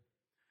really good.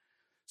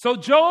 So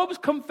Job's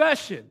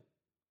confession,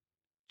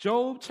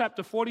 Job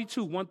chapter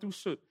 42, 1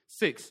 through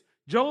 6,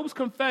 Job's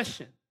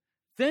confession.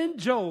 Then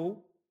Job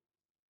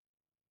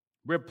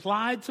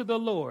replied to the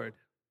Lord,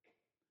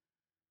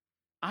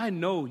 I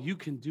know you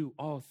can do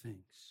all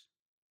things.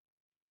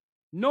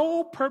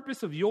 No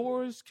purpose of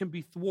yours can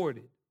be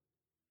thwarted.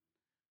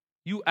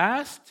 You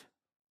asked,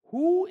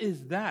 who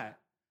is that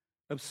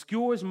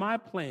obscures my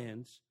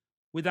plans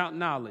without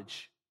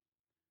knowledge?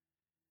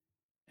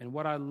 And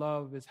what I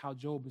love is how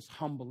Job is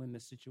humble in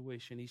this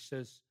situation. He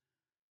says,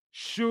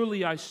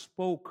 surely I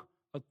spoke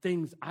of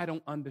things I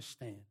don't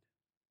understand,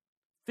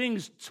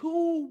 things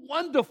too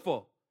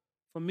wonderful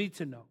for me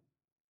to know.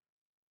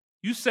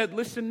 You said,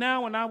 listen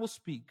now and I will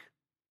speak.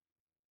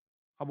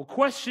 I will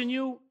question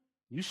you,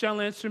 you shall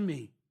answer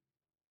me.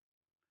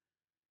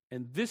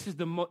 And this is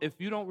if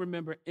you don't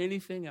remember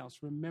anything else,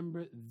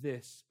 remember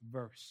this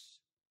verse.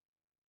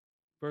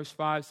 Verse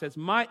 5 says,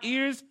 my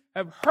ears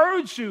have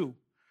heard you,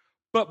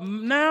 but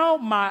now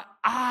my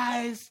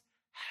eyes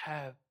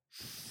have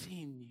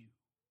seen you.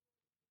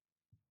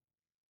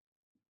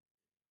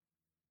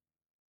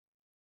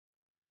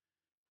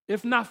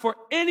 If not for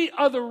any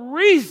other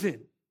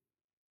reason,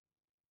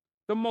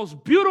 the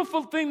most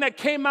beautiful thing that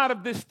came out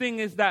of this thing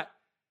is that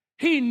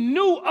he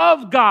knew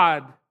of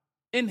God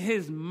in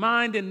his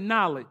mind and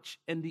knowledge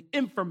and the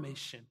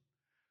information.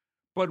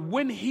 But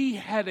when he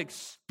had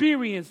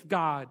experienced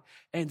God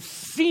and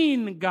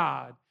seen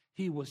God,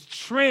 he was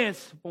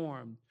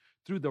transformed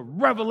through the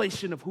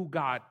revelation of who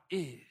God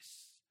is.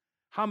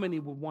 How many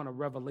would want a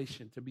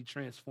revelation to be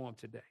transformed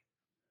today?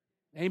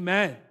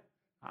 Amen.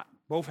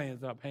 Both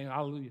hands up.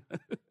 Hallelujah.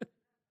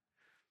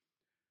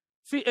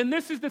 See, and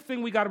this is the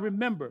thing we got to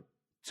remember.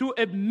 To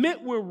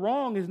admit we're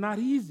wrong is not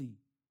easy.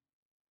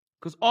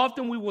 Because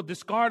often we will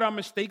discard our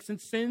mistakes and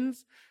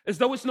sins as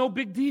though it's no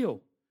big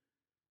deal.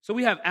 So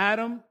we have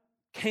Adam,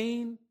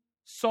 Cain,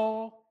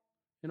 Saul,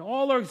 and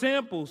all are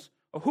examples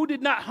of who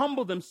did not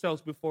humble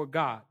themselves before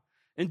God.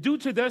 And due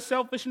to their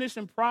selfishness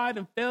and pride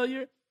and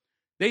failure,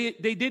 they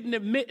didn't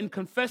admit and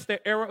confess their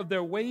error of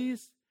their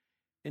ways,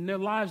 and their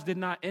lives did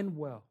not end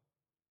well.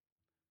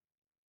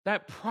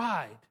 That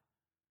pride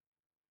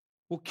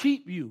will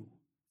keep you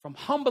from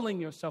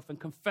humbling yourself and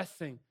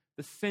confessing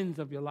the sins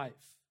of your life.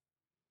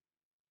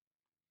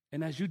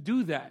 And as you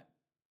do that,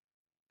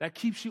 that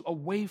keeps you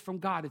away from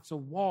God. It's a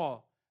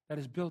wall that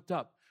is built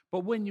up. But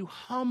when you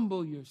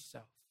humble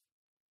yourself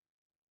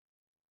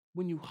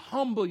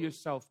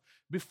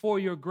before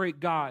your great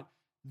God,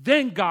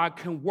 then God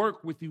can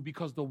work with you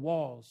because the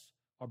walls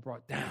are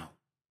brought down.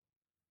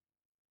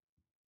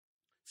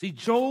 See,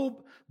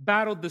 Job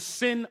battled the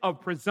sin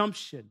of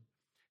presumption.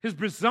 His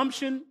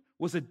presumption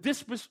was a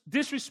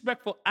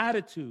disrespectful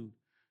attitude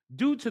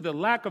due to the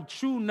lack of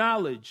true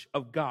knowledge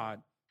of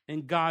God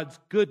and God's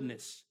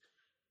goodness.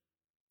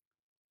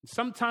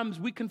 Sometimes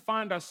we can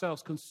find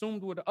ourselves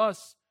consumed with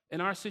us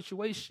and our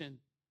situation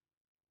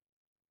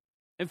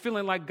and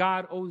feeling like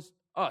God owes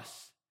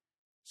us.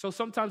 So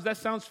sometimes that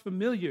sounds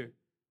familiar,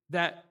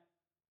 that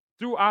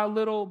through our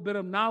little bit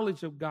of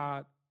knowledge of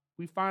God,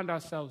 we find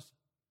ourselves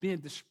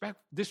being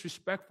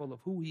disrespectful of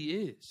who he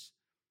is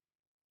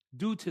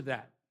due to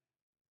that.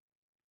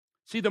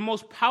 See, the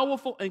most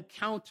powerful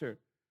encounter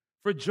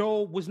for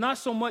Job was not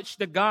so much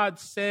that God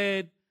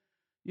said,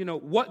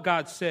 what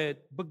God said,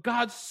 but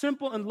God's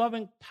simple and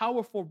loving,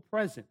 powerful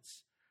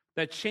presence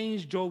that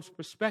changed Job's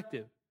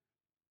perspective.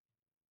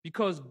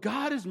 Because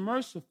God is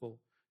merciful,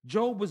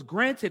 Job was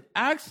granted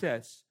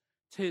access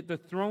to the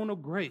throne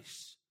of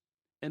grace.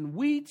 And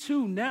we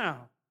too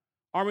now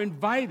are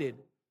invited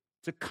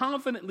to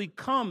confidently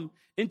come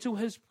into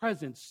his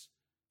presence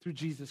through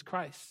Jesus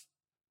Christ.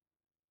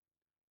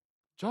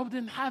 Job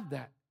didn't have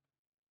that.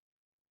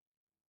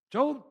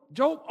 Job,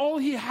 all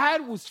he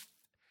had was,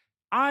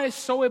 I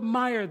so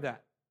admire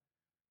that.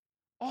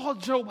 All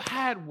Job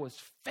had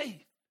was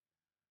faith.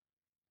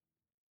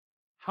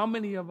 How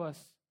many of us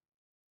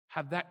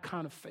have that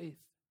kind of faith?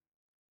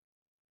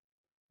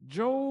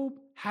 Job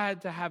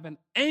had to have an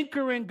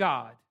anchor in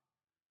God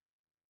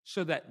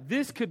so that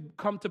this could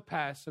come to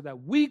pass, so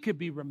that we could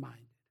be reminded.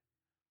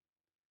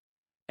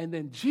 And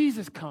then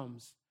Jesus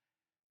comes,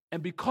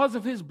 and because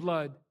of his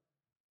blood,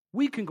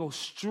 we can go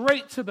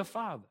straight to the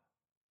Father,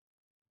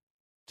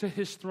 to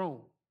his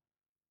throne.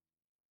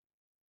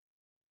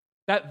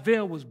 That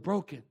veil was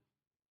broken.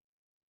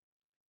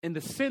 And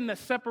the sin that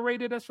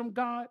separated us from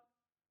God,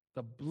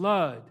 the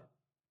blood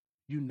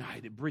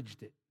united,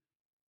 bridged it.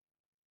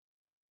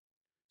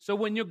 So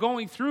when you're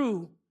going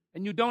through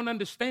and you don't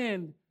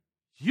understand,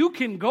 you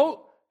can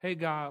go, hey,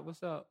 God,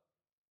 what's up?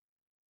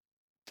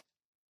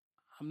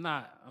 I'm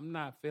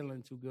not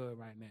feeling too good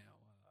right now.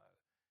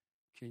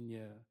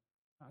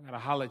 I got to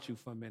holler at you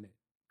for a minute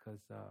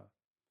because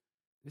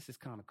this is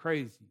kind of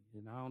crazy,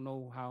 and I don't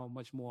know how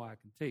much more I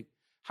can take.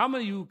 How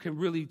many of you can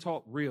really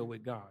talk real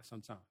with God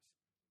sometimes?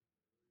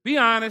 Be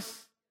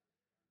honest.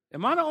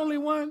 Am I the only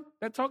one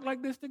that talk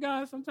like this to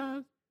God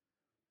sometimes?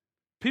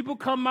 People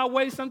come my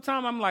way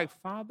sometimes, I'm like,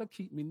 Father,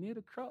 keep me near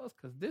the cross,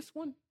 because this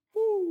one,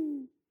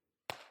 whoo,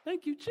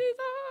 thank you, Jesus.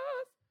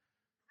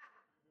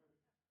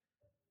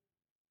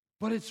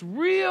 But it's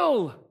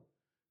real.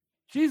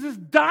 Jesus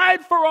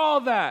died for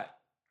all that.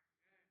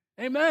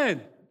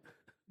 Amen.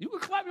 You can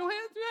clap your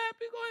hands. You're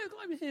happy. Go ahead,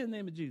 clap your hands in the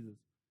name of Jesus.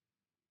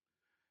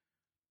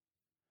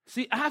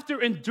 See, after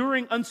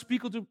enduring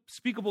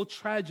unspeakable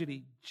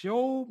tragedy,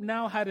 Job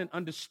now had an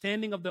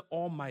understanding of the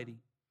Almighty.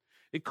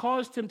 It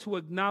caused him to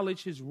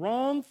acknowledge his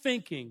wrong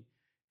thinking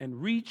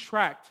and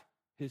retract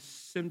his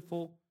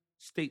sinful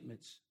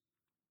statements.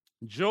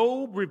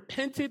 Job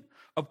repented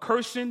of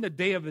cursing the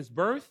day of his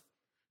birth.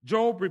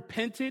 Job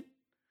repented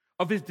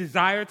of his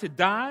desire to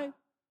die.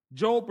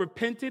 Job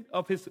repented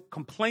of his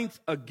complaints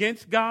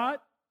against God.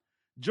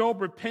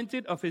 Job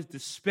repented of his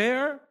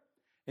despair.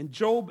 And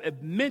Job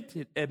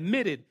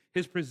admitted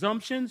his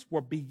presumptions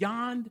were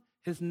beyond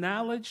his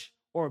knowledge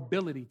or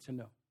ability to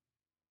know.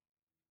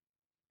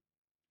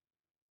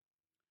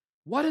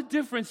 What a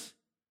difference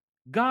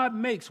God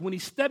makes when he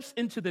steps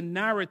into the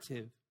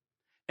narrative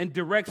and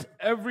directs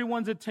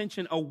everyone's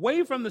attention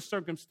away from the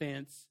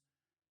circumstance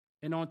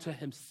and onto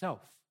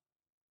himself.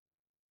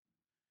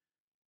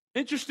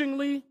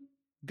 Interestingly,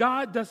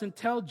 God doesn't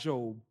tell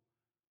Job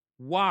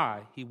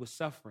why he was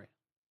suffering.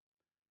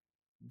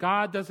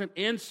 God doesn't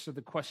answer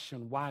the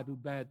question, why do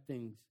bad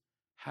things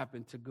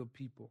happen to good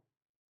people?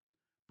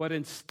 But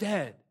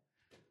instead,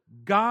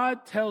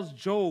 God tells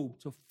Job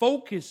to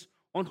focus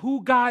on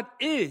who God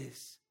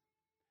is.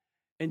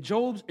 And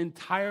Job's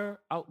entire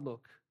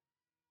outlook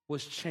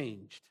was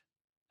changed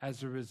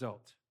as a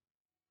result.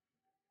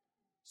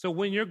 So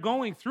when you're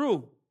going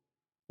through,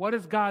 what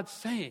is God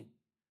saying?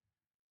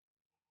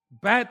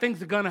 Bad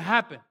things are going to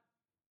happen.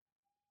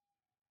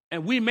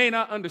 And we may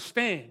not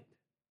understand.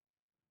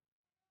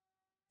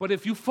 But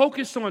if you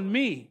focus on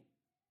me,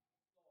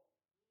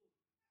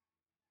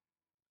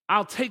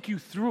 I'll take you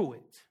through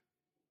it.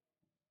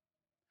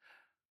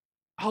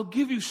 I'll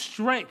give you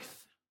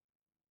strength.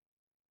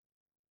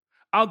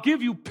 I'll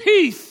give you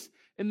peace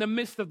in the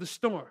midst of the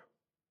storm.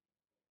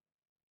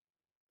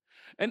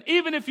 And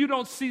even if you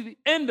don't see the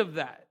end of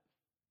that,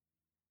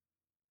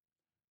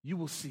 you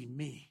will see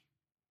me.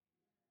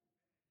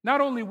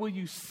 Not only will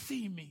you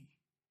see me,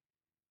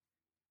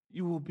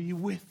 you will be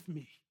with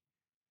me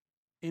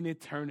in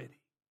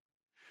eternity.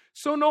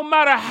 So no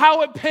matter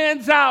how it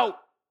pans out,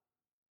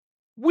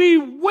 we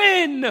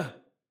win.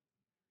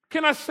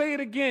 Can I say it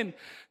again?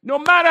 No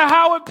matter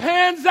how it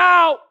pans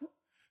out,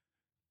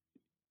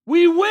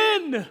 we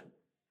win.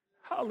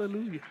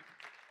 Hallelujah.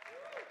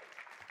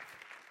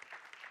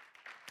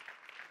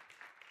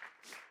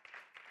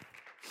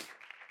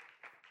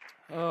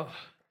 Oh,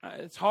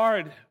 it's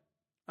hard.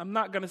 I'm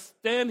not going to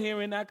stand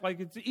here and act like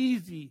it's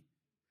easy.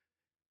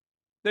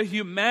 The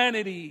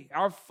humanity,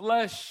 our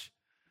flesh.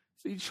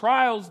 See,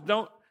 trials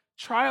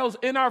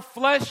in our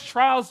flesh,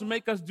 trials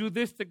make us do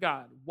this to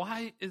God.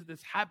 Why is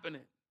this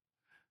happening?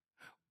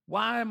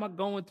 Why am I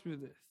going through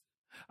this?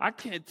 I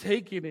can't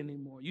take it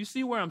anymore. You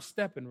see where I'm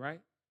stepping,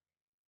 right?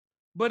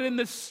 But in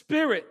the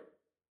spirit,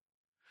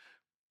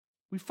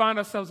 we find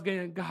ourselves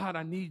going, God,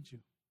 I need you.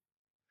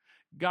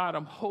 God,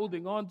 I'm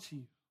holding on to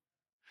you.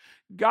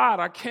 God,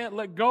 I can't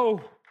let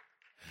go.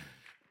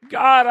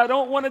 God,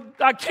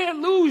 I can't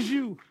lose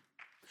you.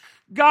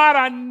 God,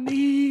 I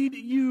need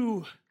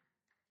you.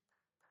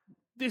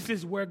 This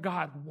is where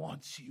God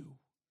wants you.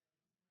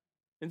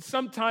 And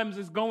sometimes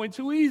it's going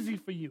too easy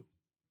for you.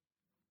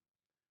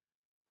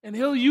 And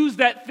he'll use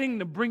that thing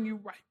to bring you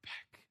right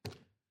back.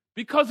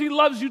 Because he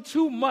loves you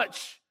too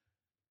much.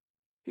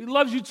 He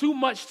loves you too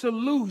much to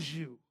lose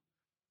you.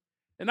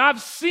 And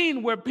I've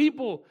seen where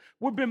people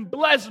were been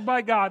blessed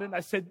by God. And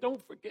I said,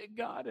 don't forget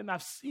God. And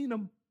I've seen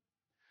them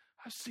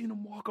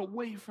walk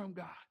away from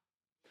God.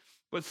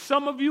 But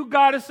some of you,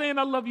 God is saying,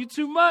 I love you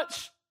too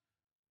much.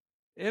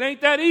 It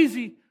ain't that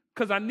easy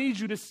because I need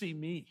you to see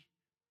me.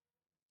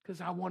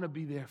 Because I want to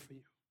be there for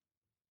you.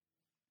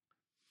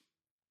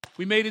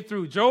 We made it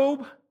through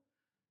Job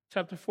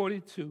chapter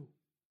 42,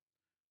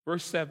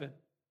 verse 7.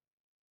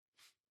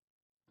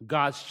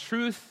 God's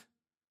truth,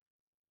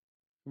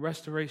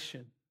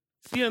 restoration.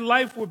 See, in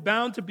life, we're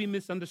bound to be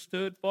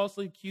misunderstood,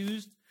 falsely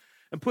accused,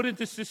 and put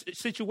into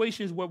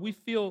situations where we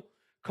feel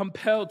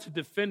compelled to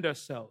defend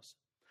ourselves.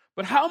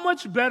 But how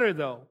much better,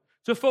 though,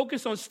 to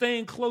focus on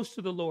staying close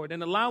to the Lord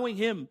and allowing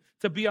him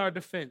to be our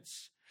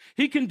defense.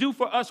 He can do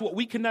for us what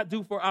we cannot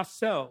do for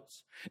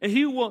ourselves. And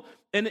he will,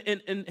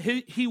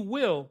 he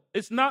will.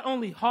 It's not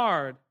only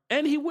hard,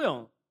 and he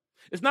will.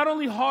 It's not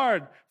only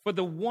hard for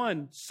the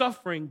one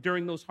suffering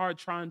during those hard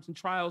times and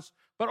trials,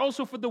 but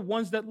also for the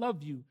ones that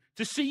love you,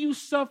 to see you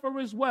suffer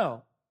as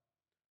well.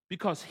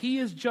 Because he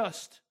is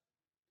just,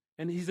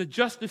 and he's a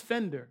just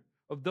defender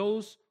of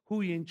those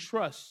who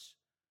entrust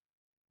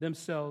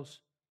themselves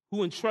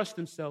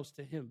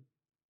to him.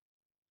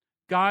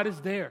 God is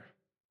there.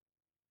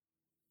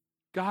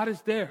 God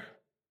is there.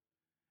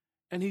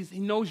 And he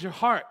knows your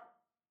heart.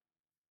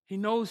 He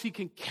knows he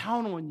can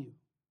count on you.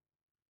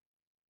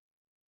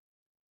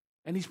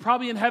 And he's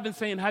probably in heaven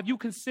saying, have you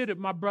considered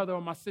my brother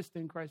or my sister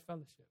in Christ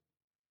Fellowship?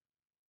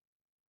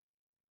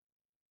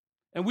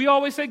 And we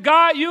always say,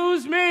 God,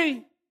 use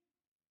me.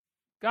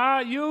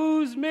 God,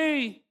 use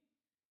me.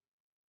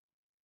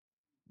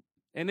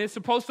 And it's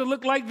supposed to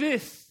look like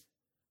this.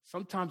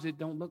 Sometimes it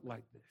don't look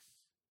like this.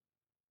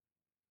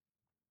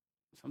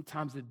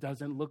 Sometimes it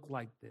doesn't look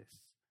like this.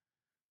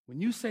 When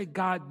you say,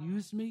 God,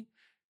 use me,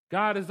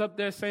 God is up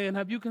there saying,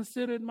 have you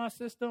considered my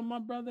sister or my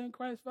brother in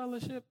Christ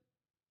Fellowship?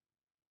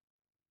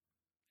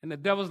 And the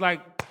devil's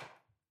like,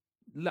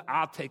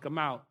 I'll take them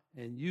out.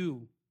 And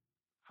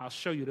I'll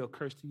show you the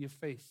curse to your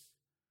face.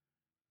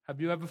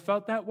 Have you ever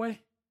felt that way?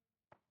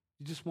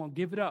 You just won't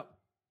give it up.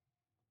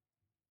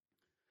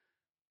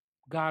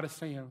 God is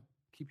saying,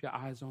 keep your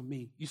eyes on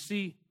me. You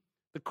see,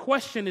 the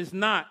question is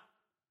not,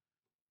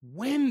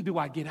 when do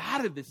I get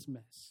out of this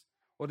mess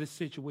or this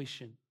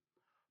situation?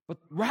 But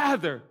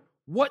rather,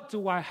 what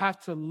do I have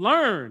to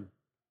learn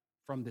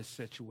from this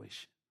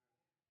situation?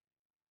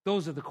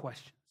 Those are the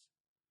questions.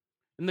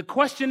 And the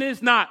question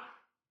is not,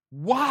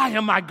 why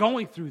am I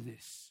going through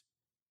this?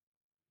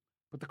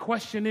 But the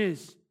question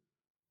is,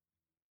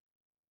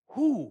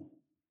 who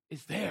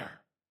is there?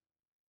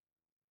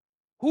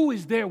 Who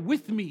is there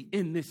with me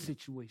in this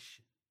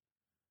situation?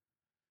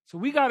 So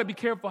we got to be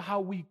careful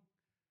how we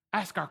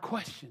ask our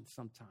questions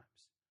sometimes.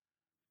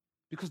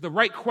 Because the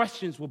right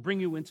questions will bring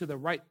you into the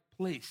right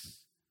place.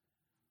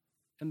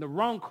 And the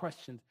wrong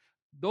questions,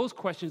 those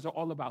questions are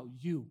all about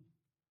you.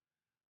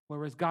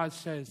 Whereas God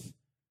says,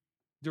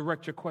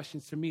 direct your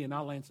questions to me and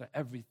I'll answer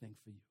everything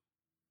for you.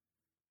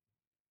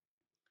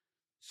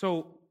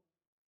 So,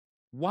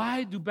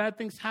 why do bad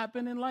things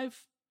happen in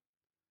life?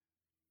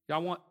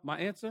 Y'all want my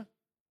answer?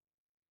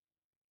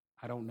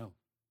 I don't know.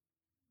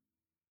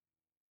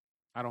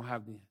 I don't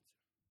have the answer.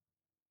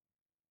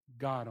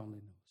 God only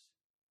knows.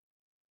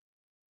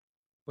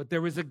 But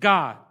there is a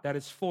God that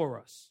is for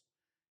us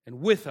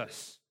and with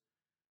us.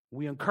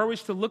 We are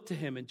encouraged to look to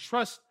him and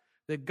trust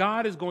that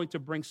God is going to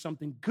bring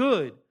something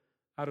good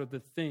out of the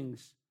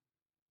things,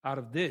 out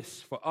of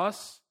this, for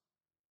us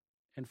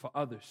and for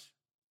others.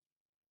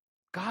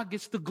 God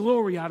gets the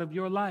glory out of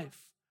your life.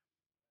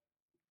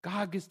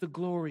 God gets the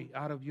glory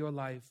out of your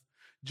life.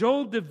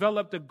 Job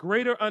developed a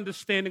greater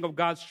understanding of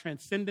God's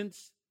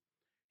transcendence.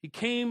 He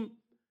came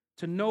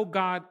to know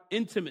God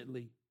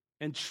intimately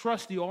and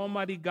trust the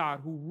Almighty God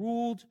who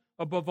ruled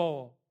above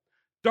all.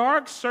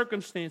 Dark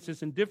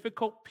circumstances and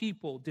difficult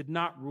people did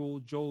not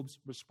rule Job's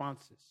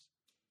responses.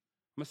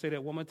 I'm going to say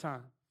that one more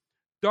time.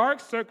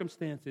 Dark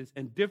circumstances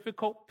and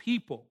difficult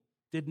people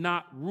did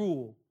not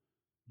rule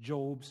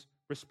Job's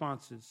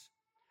responses.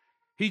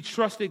 He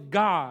trusted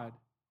God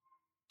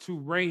to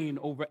reign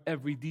over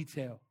every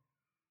detail.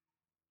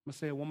 I'm going to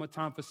say it one more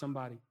time for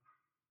somebody.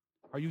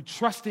 Are you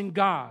trusting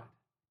God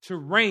to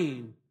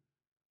reign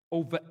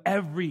over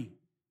every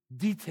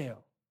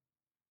detail?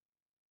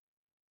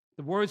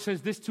 The word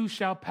says this too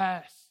shall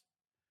pass.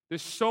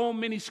 There's so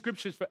many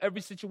scriptures for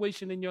every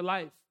situation in your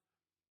life.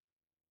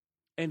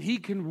 And he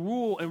can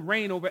rule and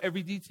reign over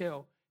every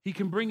detail. He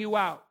can bring you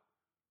out.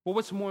 But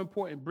what's more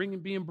important,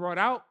 being brought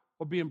out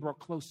or being brought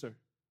closer?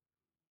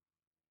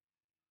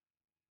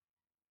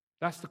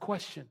 That's the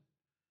question.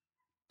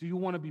 Do you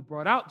want to be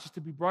brought out just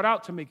to be brought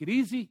out to make it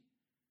easy?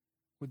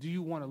 Or do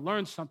you want to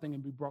learn something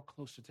and be brought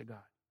closer to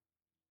God?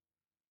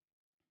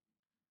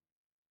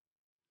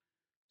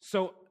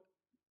 So,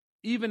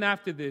 even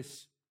after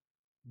this,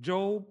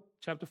 Job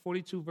chapter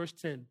 42, verse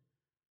 10,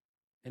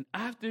 and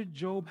after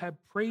Job had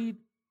prayed,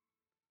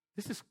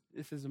 this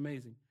is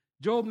amazing.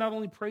 Job not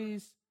only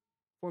prays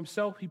for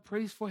himself, he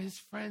prays for his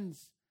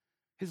friends.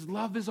 His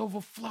love is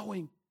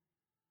overflowing,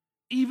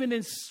 even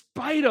in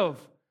spite of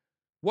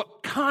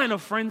what kind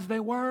of friends they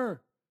were.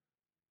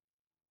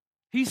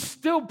 He's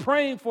still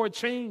praying for a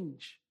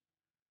change.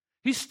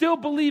 He's still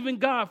believing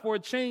God for a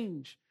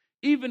change,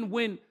 even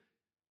when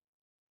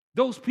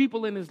those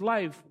people in his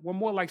life were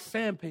more like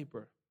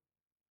sandpaper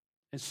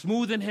and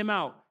smoothing him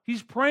out.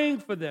 He's praying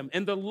for them.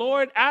 And the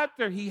Lord,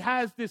 after he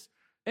has this,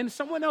 and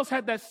someone else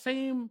had that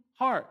same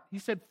heart. He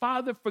said,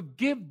 Father,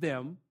 forgive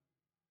them,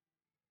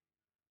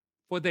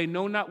 for they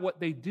know not what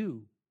they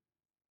do.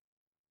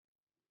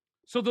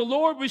 So the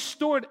Lord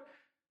restored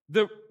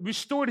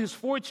his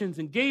fortunes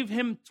and gave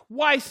him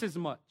twice as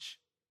much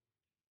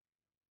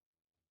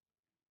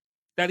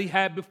that he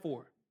had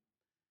before,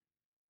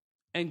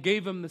 and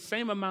gave him the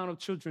same amount of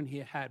children he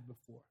had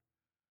before.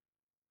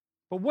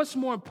 But what's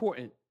more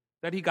important,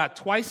 that he got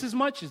twice as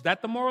much? Is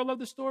that the moral of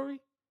the story?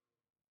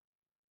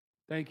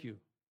 Thank you.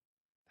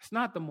 That's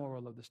not the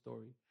moral of the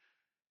story.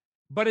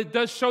 But it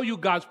does show you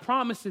God's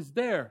promise is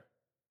there.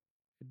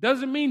 It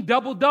doesn't mean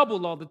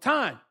double-double all the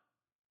time.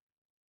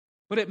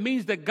 But it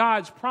means that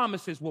God's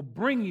promises will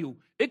bring you.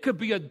 It could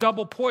be a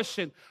double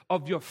portion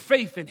of your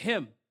faith in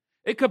him.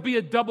 It could be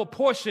a double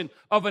portion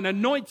of an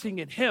anointing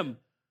in him.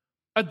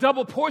 A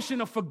double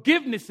portion of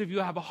forgiveness if you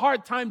have a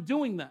hard time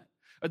doing that.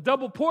 A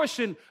double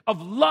portion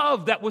of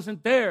love that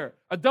wasn't there.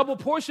 A double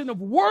portion of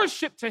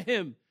worship to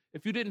him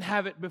if you didn't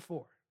have it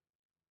before.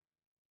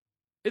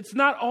 It's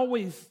not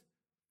always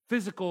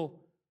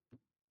physical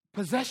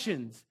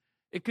possessions.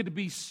 It could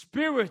be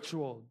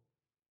spiritual,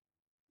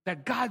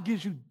 that God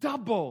gives you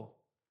double.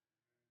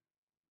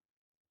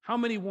 How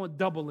many want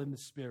double in the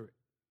spirit?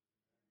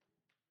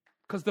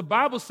 Because the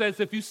Bible says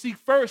if you seek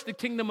first the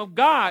kingdom of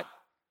God,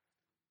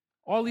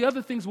 all the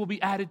other things will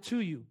be added to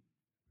you.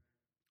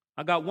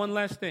 I got one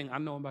last thing. I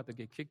know I'm about to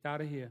get kicked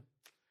out of here.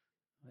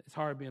 It's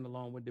hard being a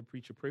long-winded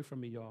preacher. Pray for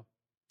me, y'all.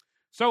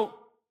 So,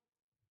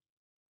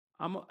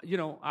 me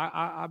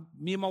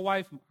and my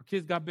wife, our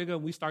kids got bigger,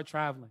 and we start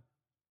traveling.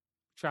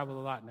 Travel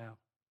a lot now.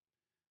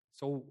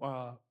 So,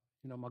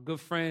 my good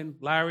friend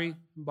Larry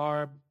and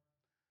Barb,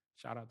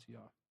 shout out to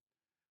y'all.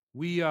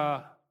 We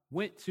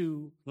went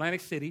to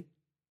Atlantic City,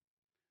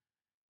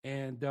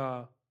 and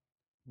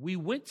we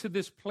went to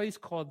this place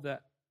called the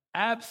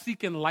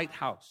Absecon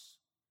Lighthouse.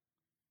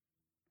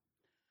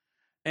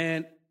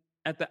 And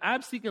at the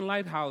Absecon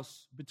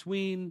Lighthouse,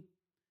 between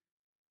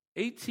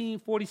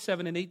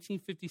 1847 and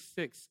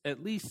 1856,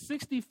 at least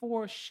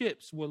 64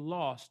 ships were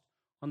lost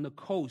on the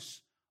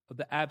coast of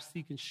the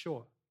Absecon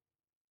shore.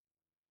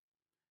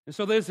 And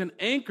so there's an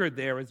anchor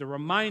there as a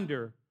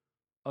reminder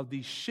of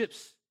these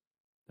ships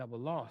that were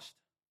lost.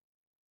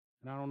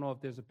 And I don't know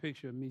if there's a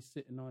picture of me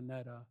sitting on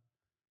that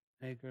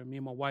anchor. Me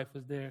and my wife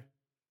was there.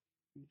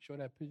 Show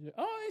that picture.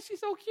 Oh, she's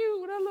so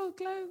cute with her little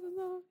glasses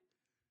on.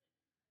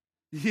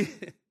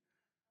 Yeah.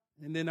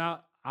 And then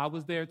I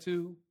was there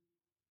too.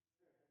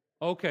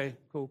 Okay,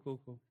 cool.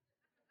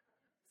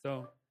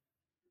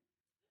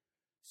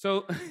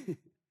 So,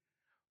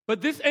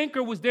 but this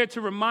anchor was there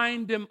to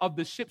remind them of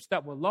the ships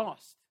that were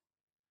lost.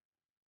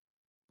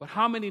 But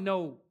how many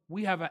know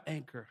we have an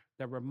anchor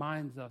that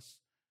reminds us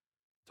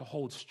to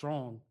hold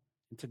strong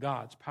into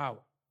God's power?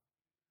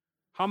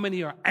 How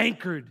many are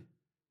anchored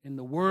in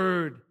the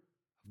Word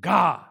of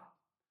God?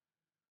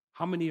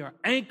 How many are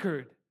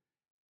anchored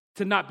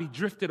to not be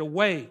drifted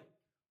away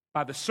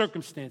by the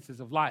circumstances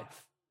of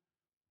life?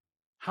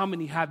 How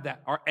many have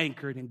that, are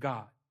anchored in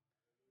God?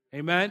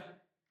 Amen?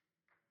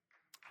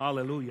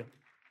 Hallelujah.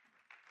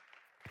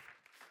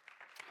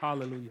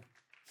 Hallelujah.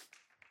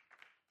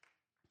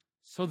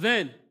 So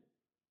then,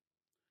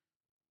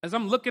 as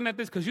I'm looking at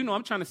this, because,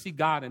 I'm trying to see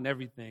God in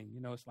everything.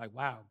 It's like,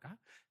 wow, God,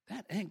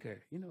 that anchor,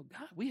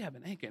 God, we have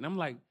an anchor. And I'm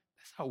like,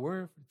 that's our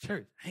word for the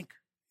church, anchor,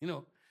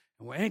 and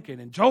we're anchored.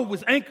 And Job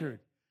was anchored.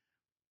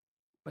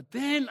 But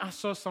then I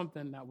saw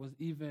something that was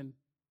even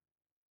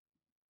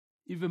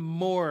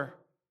more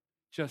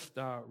just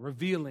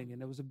revealing.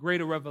 And it was a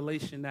greater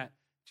revelation that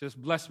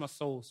just blessed my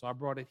soul. So I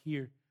brought it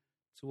here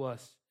to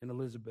us in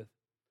Elizabeth.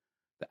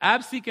 The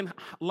Absecon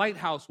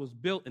Lighthouse was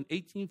built in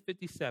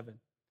 1857.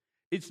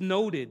 It's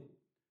noted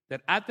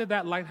that after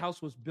that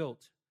lighthouse was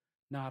built,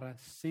 not a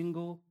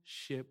single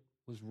ship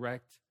was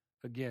wrecked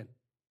again.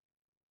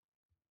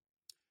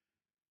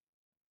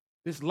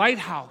 This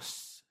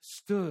lighthouse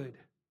stood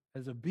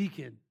as a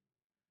beacon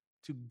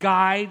to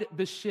guide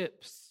the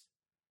ships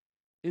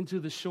into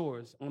the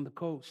shores on the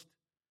coast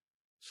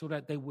so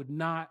that they would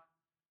not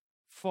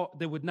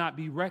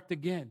be wrecked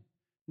again.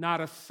 Not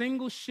a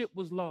single ship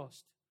was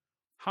lost.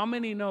 How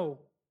many know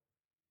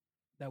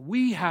that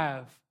we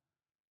have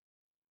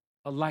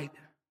a light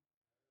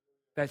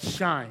that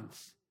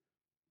shines,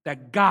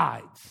 that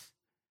guides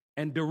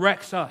and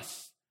directs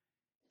us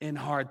in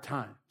hard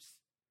times?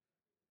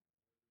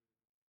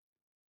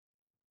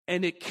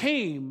 And it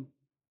came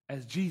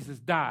as Jesus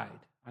died.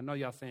 I know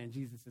y'all saying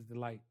Jesus is the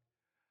light.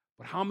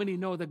 But how many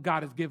know that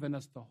God has given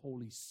us the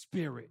Holy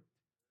Spirit?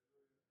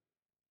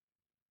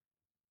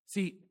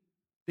 See,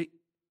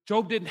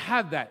 Job didn't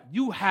have that.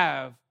 You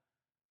have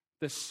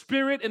the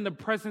Spirit in the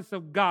presence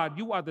of God.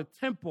 You are the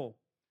temple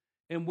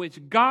in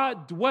which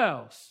God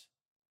dwells.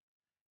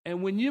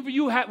 And whenever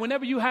you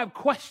have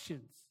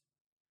questions,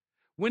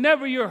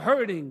 whenever you're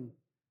hurting,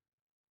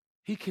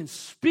 He can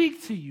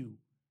speak to you.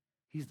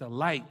 He's the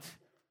light.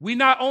 We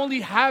not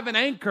only have an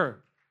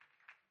anchor,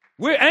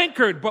 we're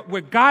anchored, but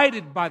we're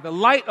guided by the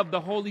light of the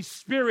Holy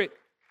Spirit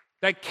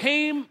that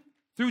came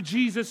through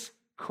Jesus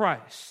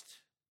Christ.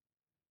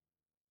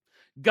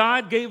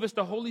 God gave us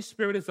the Holy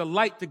Spirit as a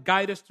light to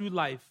guide us through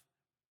life,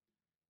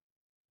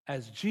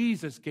 as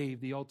Jesus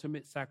gave the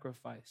ultimate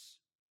sacrifice.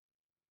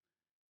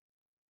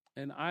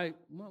 And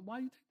why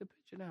you take the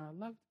picture now? I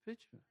love the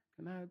picture.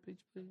 Can I have a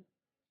picture, please?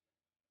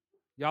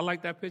 Y'all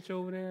like that picture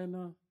over there?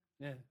 No?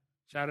 Yeah.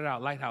 Shout it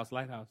out. Lighthouse.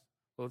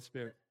 Holy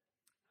Spirit.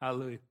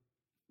 Hallelujah.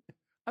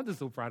 I'm just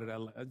so proud of that.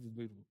 That's just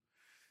beautiful.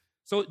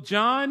 So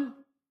John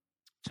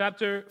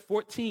chapter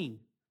 14,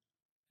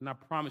 and I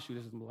promise you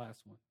this is the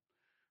last one.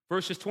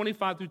 Verses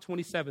 25 through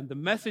 27, the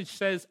Message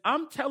says,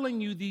 I'm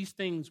telling you these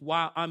things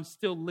while I'm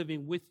still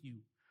living with you.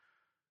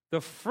 The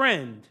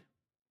friend,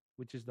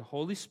 which is the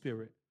Holy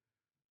Spirit,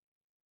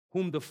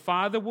 whom the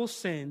Father will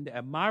send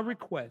at my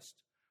request,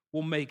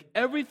 will make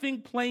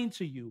everything plain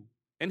to you,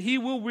 and He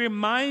will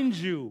remind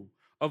you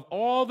of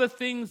all the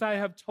things I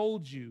have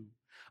told you.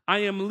 I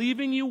am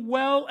leaving you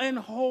well and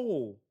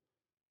whole.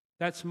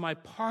 That's my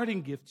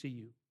parting gift to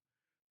you.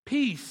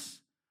 Peace.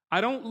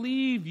 I don't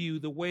leave you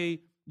the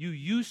way you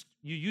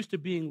used to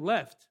being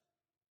left,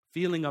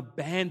 feeling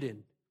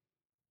abandoned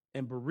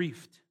and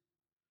bereaved.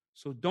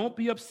 So don't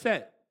be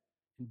upset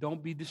and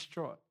don't be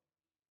distraught.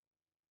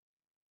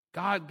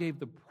 God gave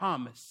the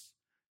promise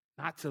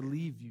not to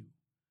leave you,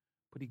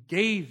 but He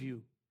gave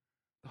you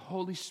the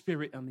Holy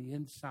Spirit on the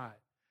inside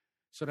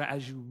so that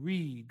as you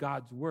read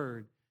God's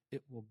word,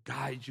 it will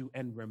guide you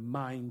and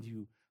remind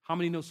you. How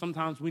many know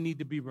sometimes we need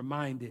to be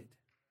reminded?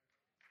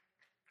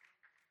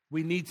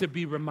 We need to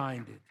be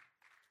reminded.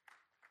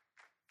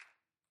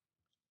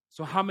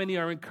 So how many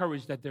are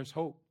encouraged that there's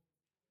hope?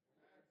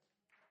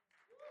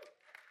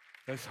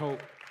 There's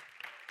hope.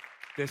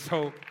 There's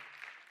hope.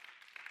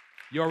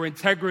 Your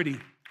integrity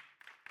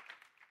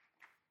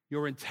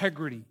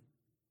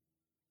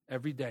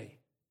every day.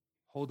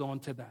 Hold on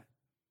to that.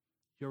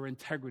 Your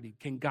integrity.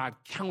 Can God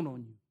count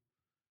on you?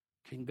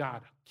 Can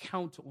God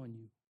count on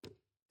you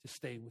to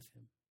stay with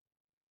Him?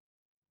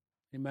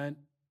 Amen.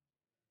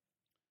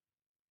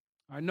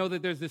 I know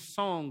that there's this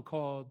song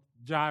called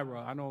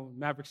Jireh. I know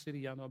Maverick City.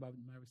 Y'all know about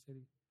Maverick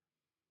City.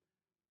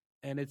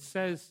 And it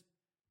says,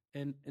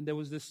 and there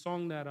was this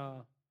song that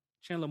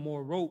Chandler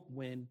Moore wrote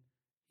when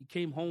he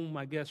came home,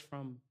 I guess,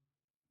 from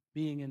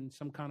being in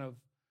some kind of,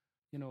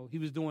 he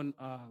was doing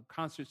a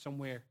concert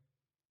somewhere.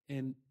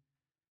 And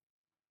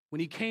when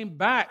he came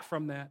back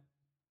from that,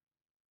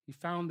 he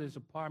found his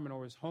apartment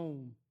or his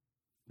home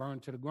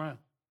burned to the ground.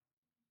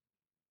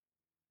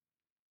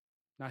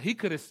 Now, he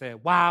could have said,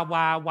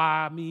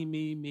 why,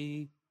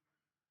 me.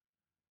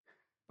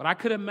 But I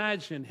could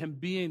imagine him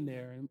being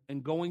there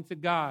and going to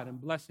God and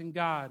blessing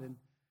God.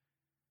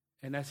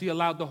 And as he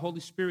allowed the Holy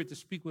Spirit to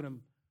speak with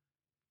him,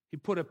 he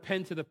put a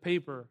pen to the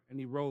paper and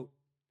he wrote,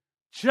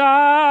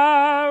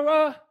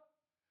 Jireh,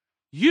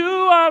 you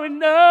are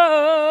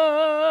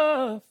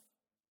enough.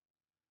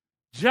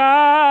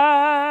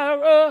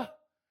 Jireh,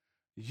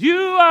 you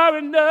are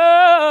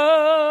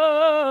enough.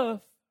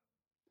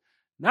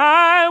 And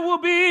I will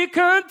be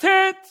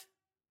content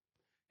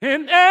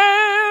in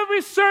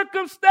every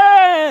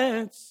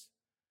circumstance.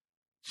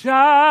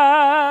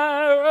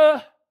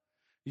 Jireh,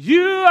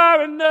 you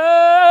are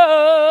enough.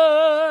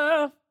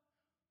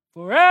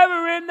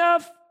 Forever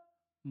enough,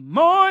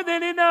 more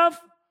than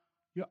enough.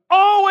 You're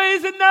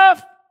always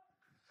enough.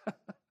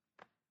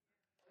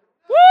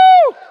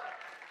 Woo!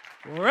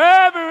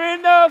 Forever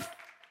enough.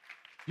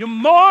 You're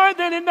more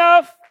than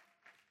enough.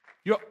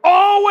 You're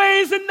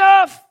always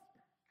enough.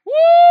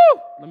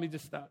 Woo! Let me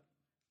just stop.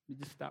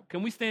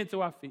 Can we stand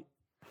to our feet?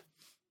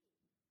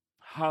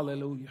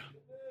 Hallelujah.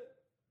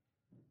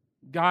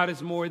 God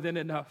is more than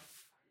enough.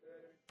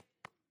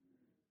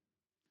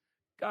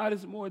 God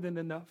is more than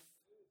enough.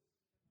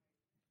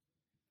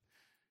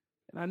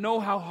 And I know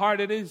how hard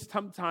it is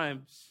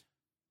sometimes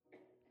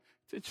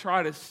to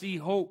try to see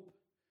hope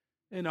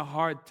in a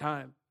hard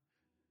time.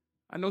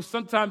 I know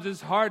sometimes it's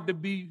hard to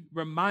be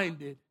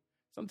reminded.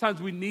 Sometimes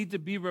we need to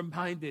be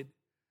reminded.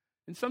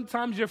 And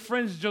sometimes your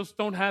friends just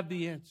don't have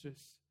the answers.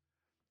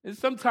 And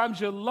sometimes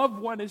your loved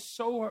one is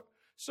so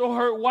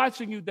hurt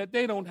watching you that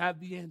they don't have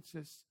the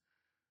answers.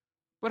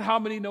 But how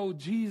many know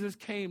Jesus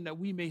came that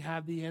we may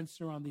have the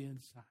answer on the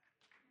inside?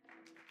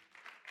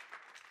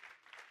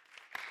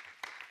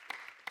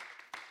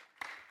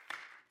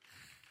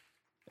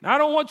 And I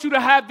don't want you to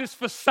have this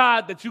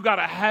facade that you got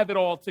to have it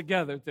all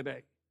together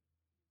today.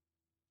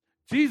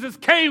 Jesus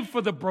came for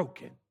the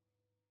broken.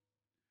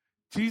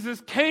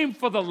 Jesus came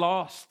for the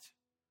lost.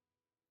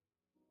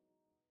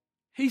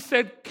 He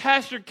said,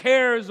 cast your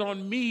cares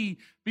on me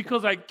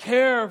because I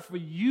care for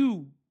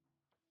you.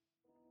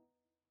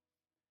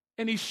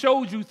 And he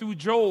showed you through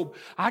Job,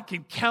 I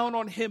can count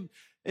on him.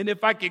 And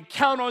if I can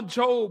count on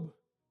Job,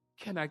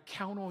 can I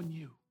count on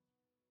you?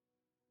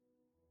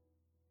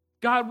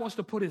 God wants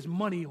to put his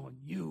money on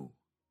you.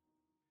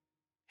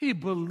 He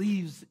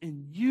believes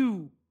in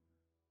you.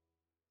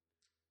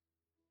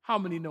 How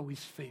many know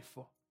he's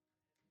faithful?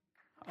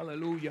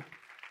 Hallelujah.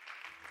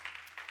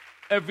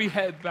 Every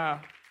head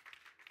bowed.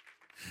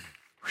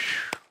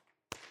 Whew.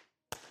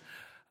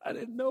 I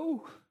didn't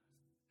know.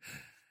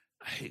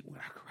 I hate when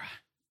I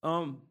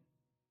cry.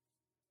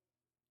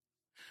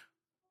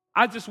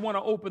 I just want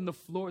to open the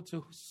floor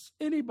to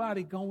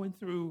anybody going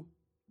through,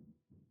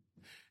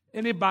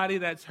 anybody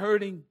that's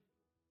hurting,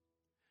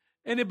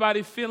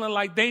 anybody feeling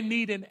like they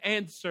need an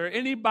answer,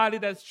 anybody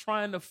that's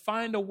trying to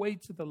find a way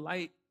to the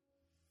light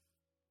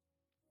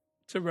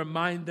to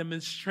remind them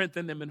and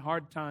strengthen them in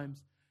hard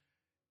times.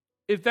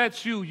 If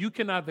that's you, you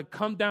can either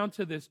come down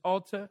to this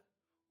altar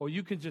or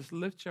you can just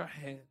lift your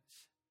hands.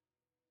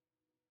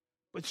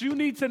 But you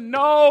need to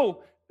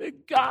know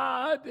that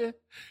God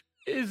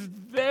is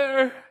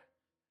there.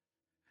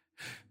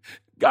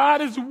 God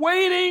is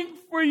waiting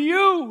for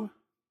you.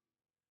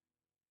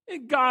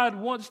 And God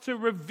wants to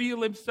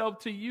reveal himself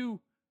to you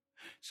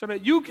so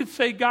that you can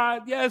say,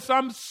 God, yes,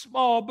 I'm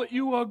small, but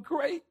you are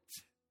great.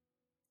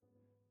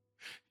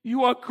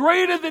 You are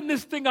greater than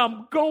this thing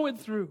I'm going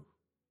through.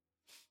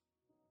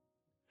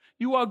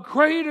 You are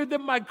greater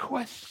than my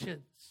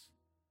questions.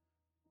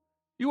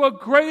 You are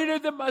greater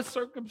than my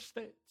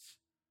circumstance.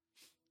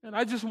 And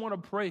I just want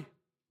to pray.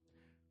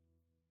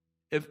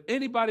 If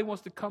anybody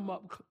wants to come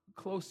up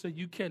closer,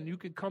 you can. You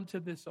can come to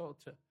this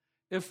altar.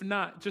 If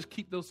not, just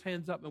keep those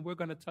hands up and we're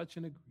going to touch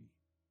and agree.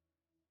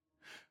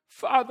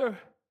 Father,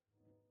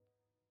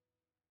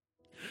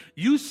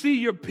 you see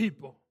your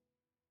people.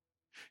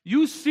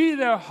 You see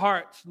their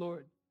hearts,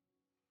 Lord.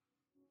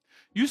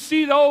 You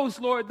see those,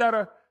 Lord, that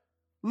are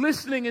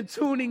listening and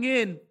tuning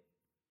in,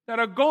 that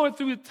are going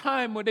through a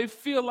time where they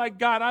feel like,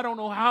 God, I don't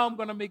know how I'm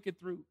going to make it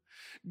through.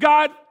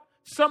 God,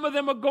 some of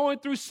them are going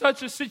through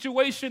such a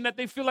situation that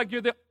they feel like you're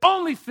the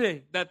only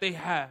thing that they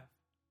have.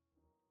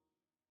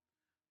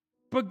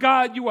 But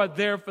God, you are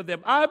there for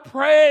them. I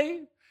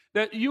pray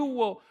that you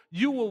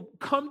will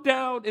come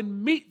down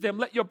and meet them.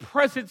 Let your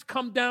presence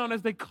come down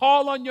as they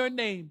call on your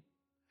name.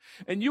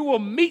 And you will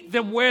meet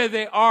them where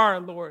they are,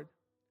 Lord.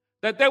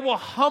 That they will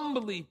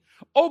humbly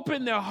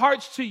open their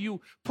hearts to you.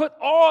 Put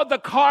all the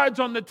cards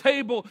on the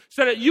table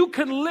so that you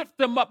can lift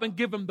them up and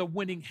give them the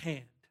winning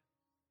hand.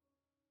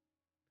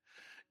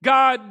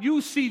 God,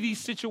 you see these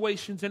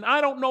situations, and I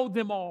don't know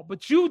them all,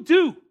 but you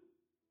do.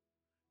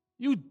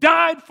 You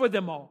died for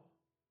them all.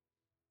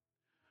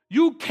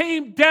 You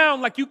came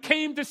down like you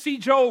came to see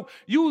Job.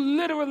 You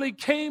literally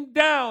came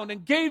down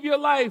and gave your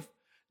life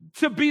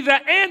to be the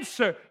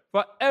answer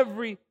for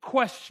every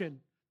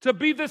question, to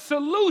be the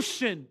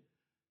solution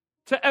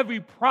to every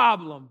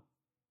problem.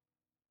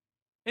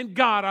 And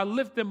God, I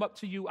lift them up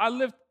to you. I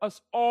lift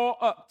us all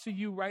up to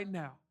you right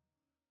now.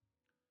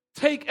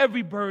 Take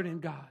every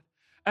burden, God,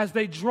 as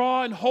they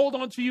draw and hold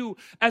on to you,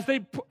 as they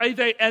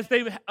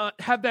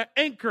have their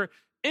anchor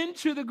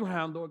into the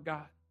ground, Lord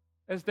God,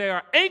 as they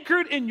are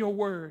anchored in your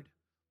word.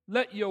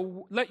 Let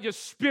your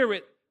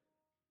spirit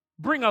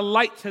bring a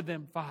light to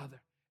them,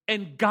 Father,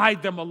 and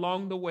guide them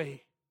along the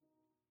way.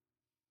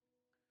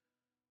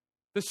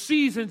 the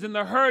seasons and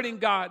the hurting,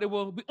 God, it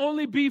will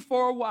only be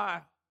for a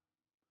while.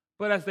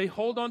 But as they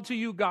hold on to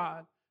you,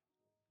 God,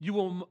 you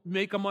will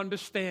make them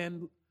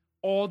understand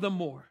all the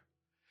more.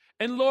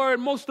 And Lord,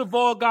 most of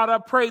all, God, I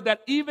pray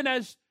that even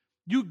as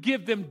you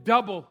give them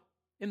double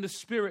in the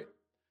spirit,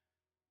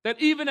 that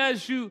even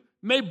as you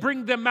may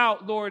bring them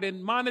out, Lord,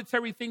 and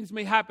monetary things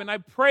may happen, I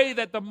pray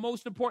that the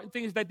most important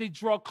thing is that they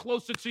draw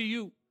closer to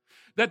you,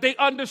 that they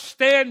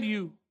understand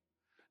you,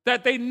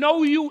 that they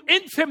know you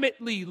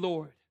intimately,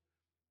 Lord,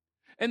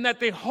 and that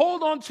they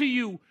hold on to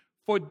you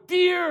for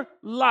dear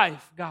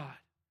life, God,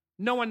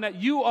 knowing that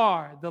you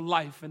are the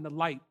life and the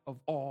light of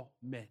all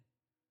men.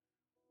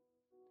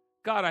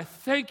 God, I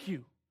thank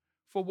you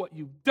for what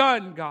you've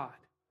done, God.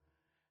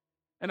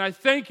 And I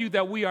thank you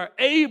that we are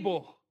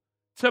able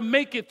to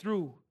make it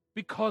through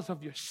because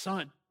of your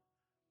Son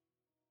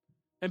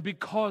and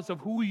because of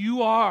who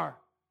you are.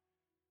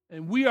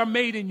 And we are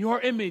made in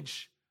your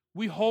image.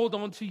 We hold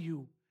on to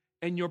you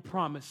and your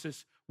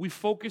promises. We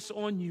focus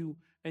on you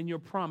and your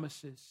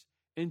promises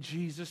in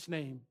Jesus'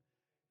 name.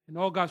 And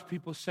all God's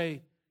people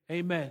say,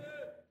 amen.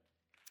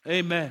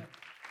 Amen.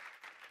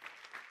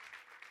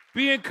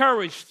 Be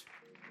encouraged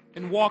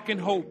and walk in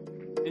hope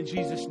in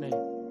Jesus' name.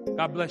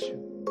 God bless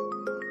you.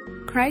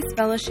 Christ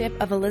Fellowship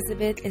of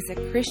Elizabeth is a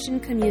Christian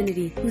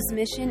community whose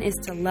mission is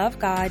to love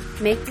God,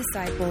 make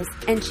disciples,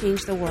 and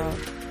change the world.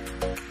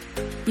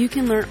 You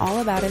can learn all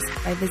about us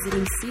by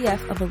visiting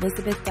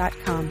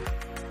cfofelizabeth.com.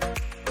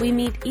 We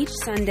meet each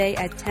Sunday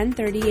at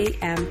 10:30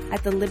 a.m.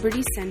 at the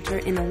Liberty Center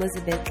in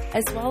Elizabeth,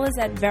 as well as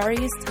at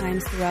various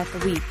times throughout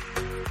the week.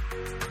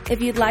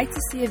 If you'd like to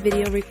see a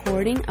video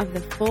recording of the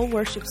full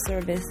worship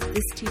service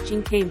this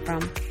teaching came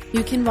from,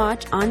 you can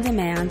watch on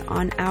demand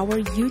on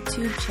our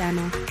YouTube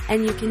channel,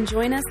 and you can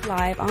join us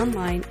live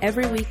online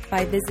every week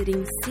by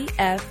visiting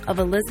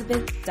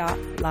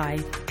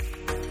cfofelizabeth.live.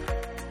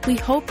 We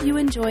hope you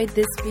enjoyed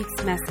this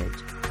week's message.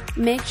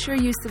 Make sure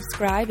you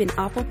subscribe in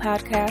Apple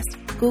Podcasts,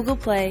 Google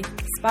Play,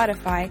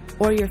 Spotify,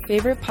 or your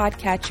favorite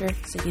podcatcher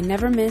so you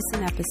never miss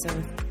an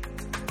episode.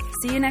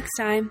 See you next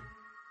time.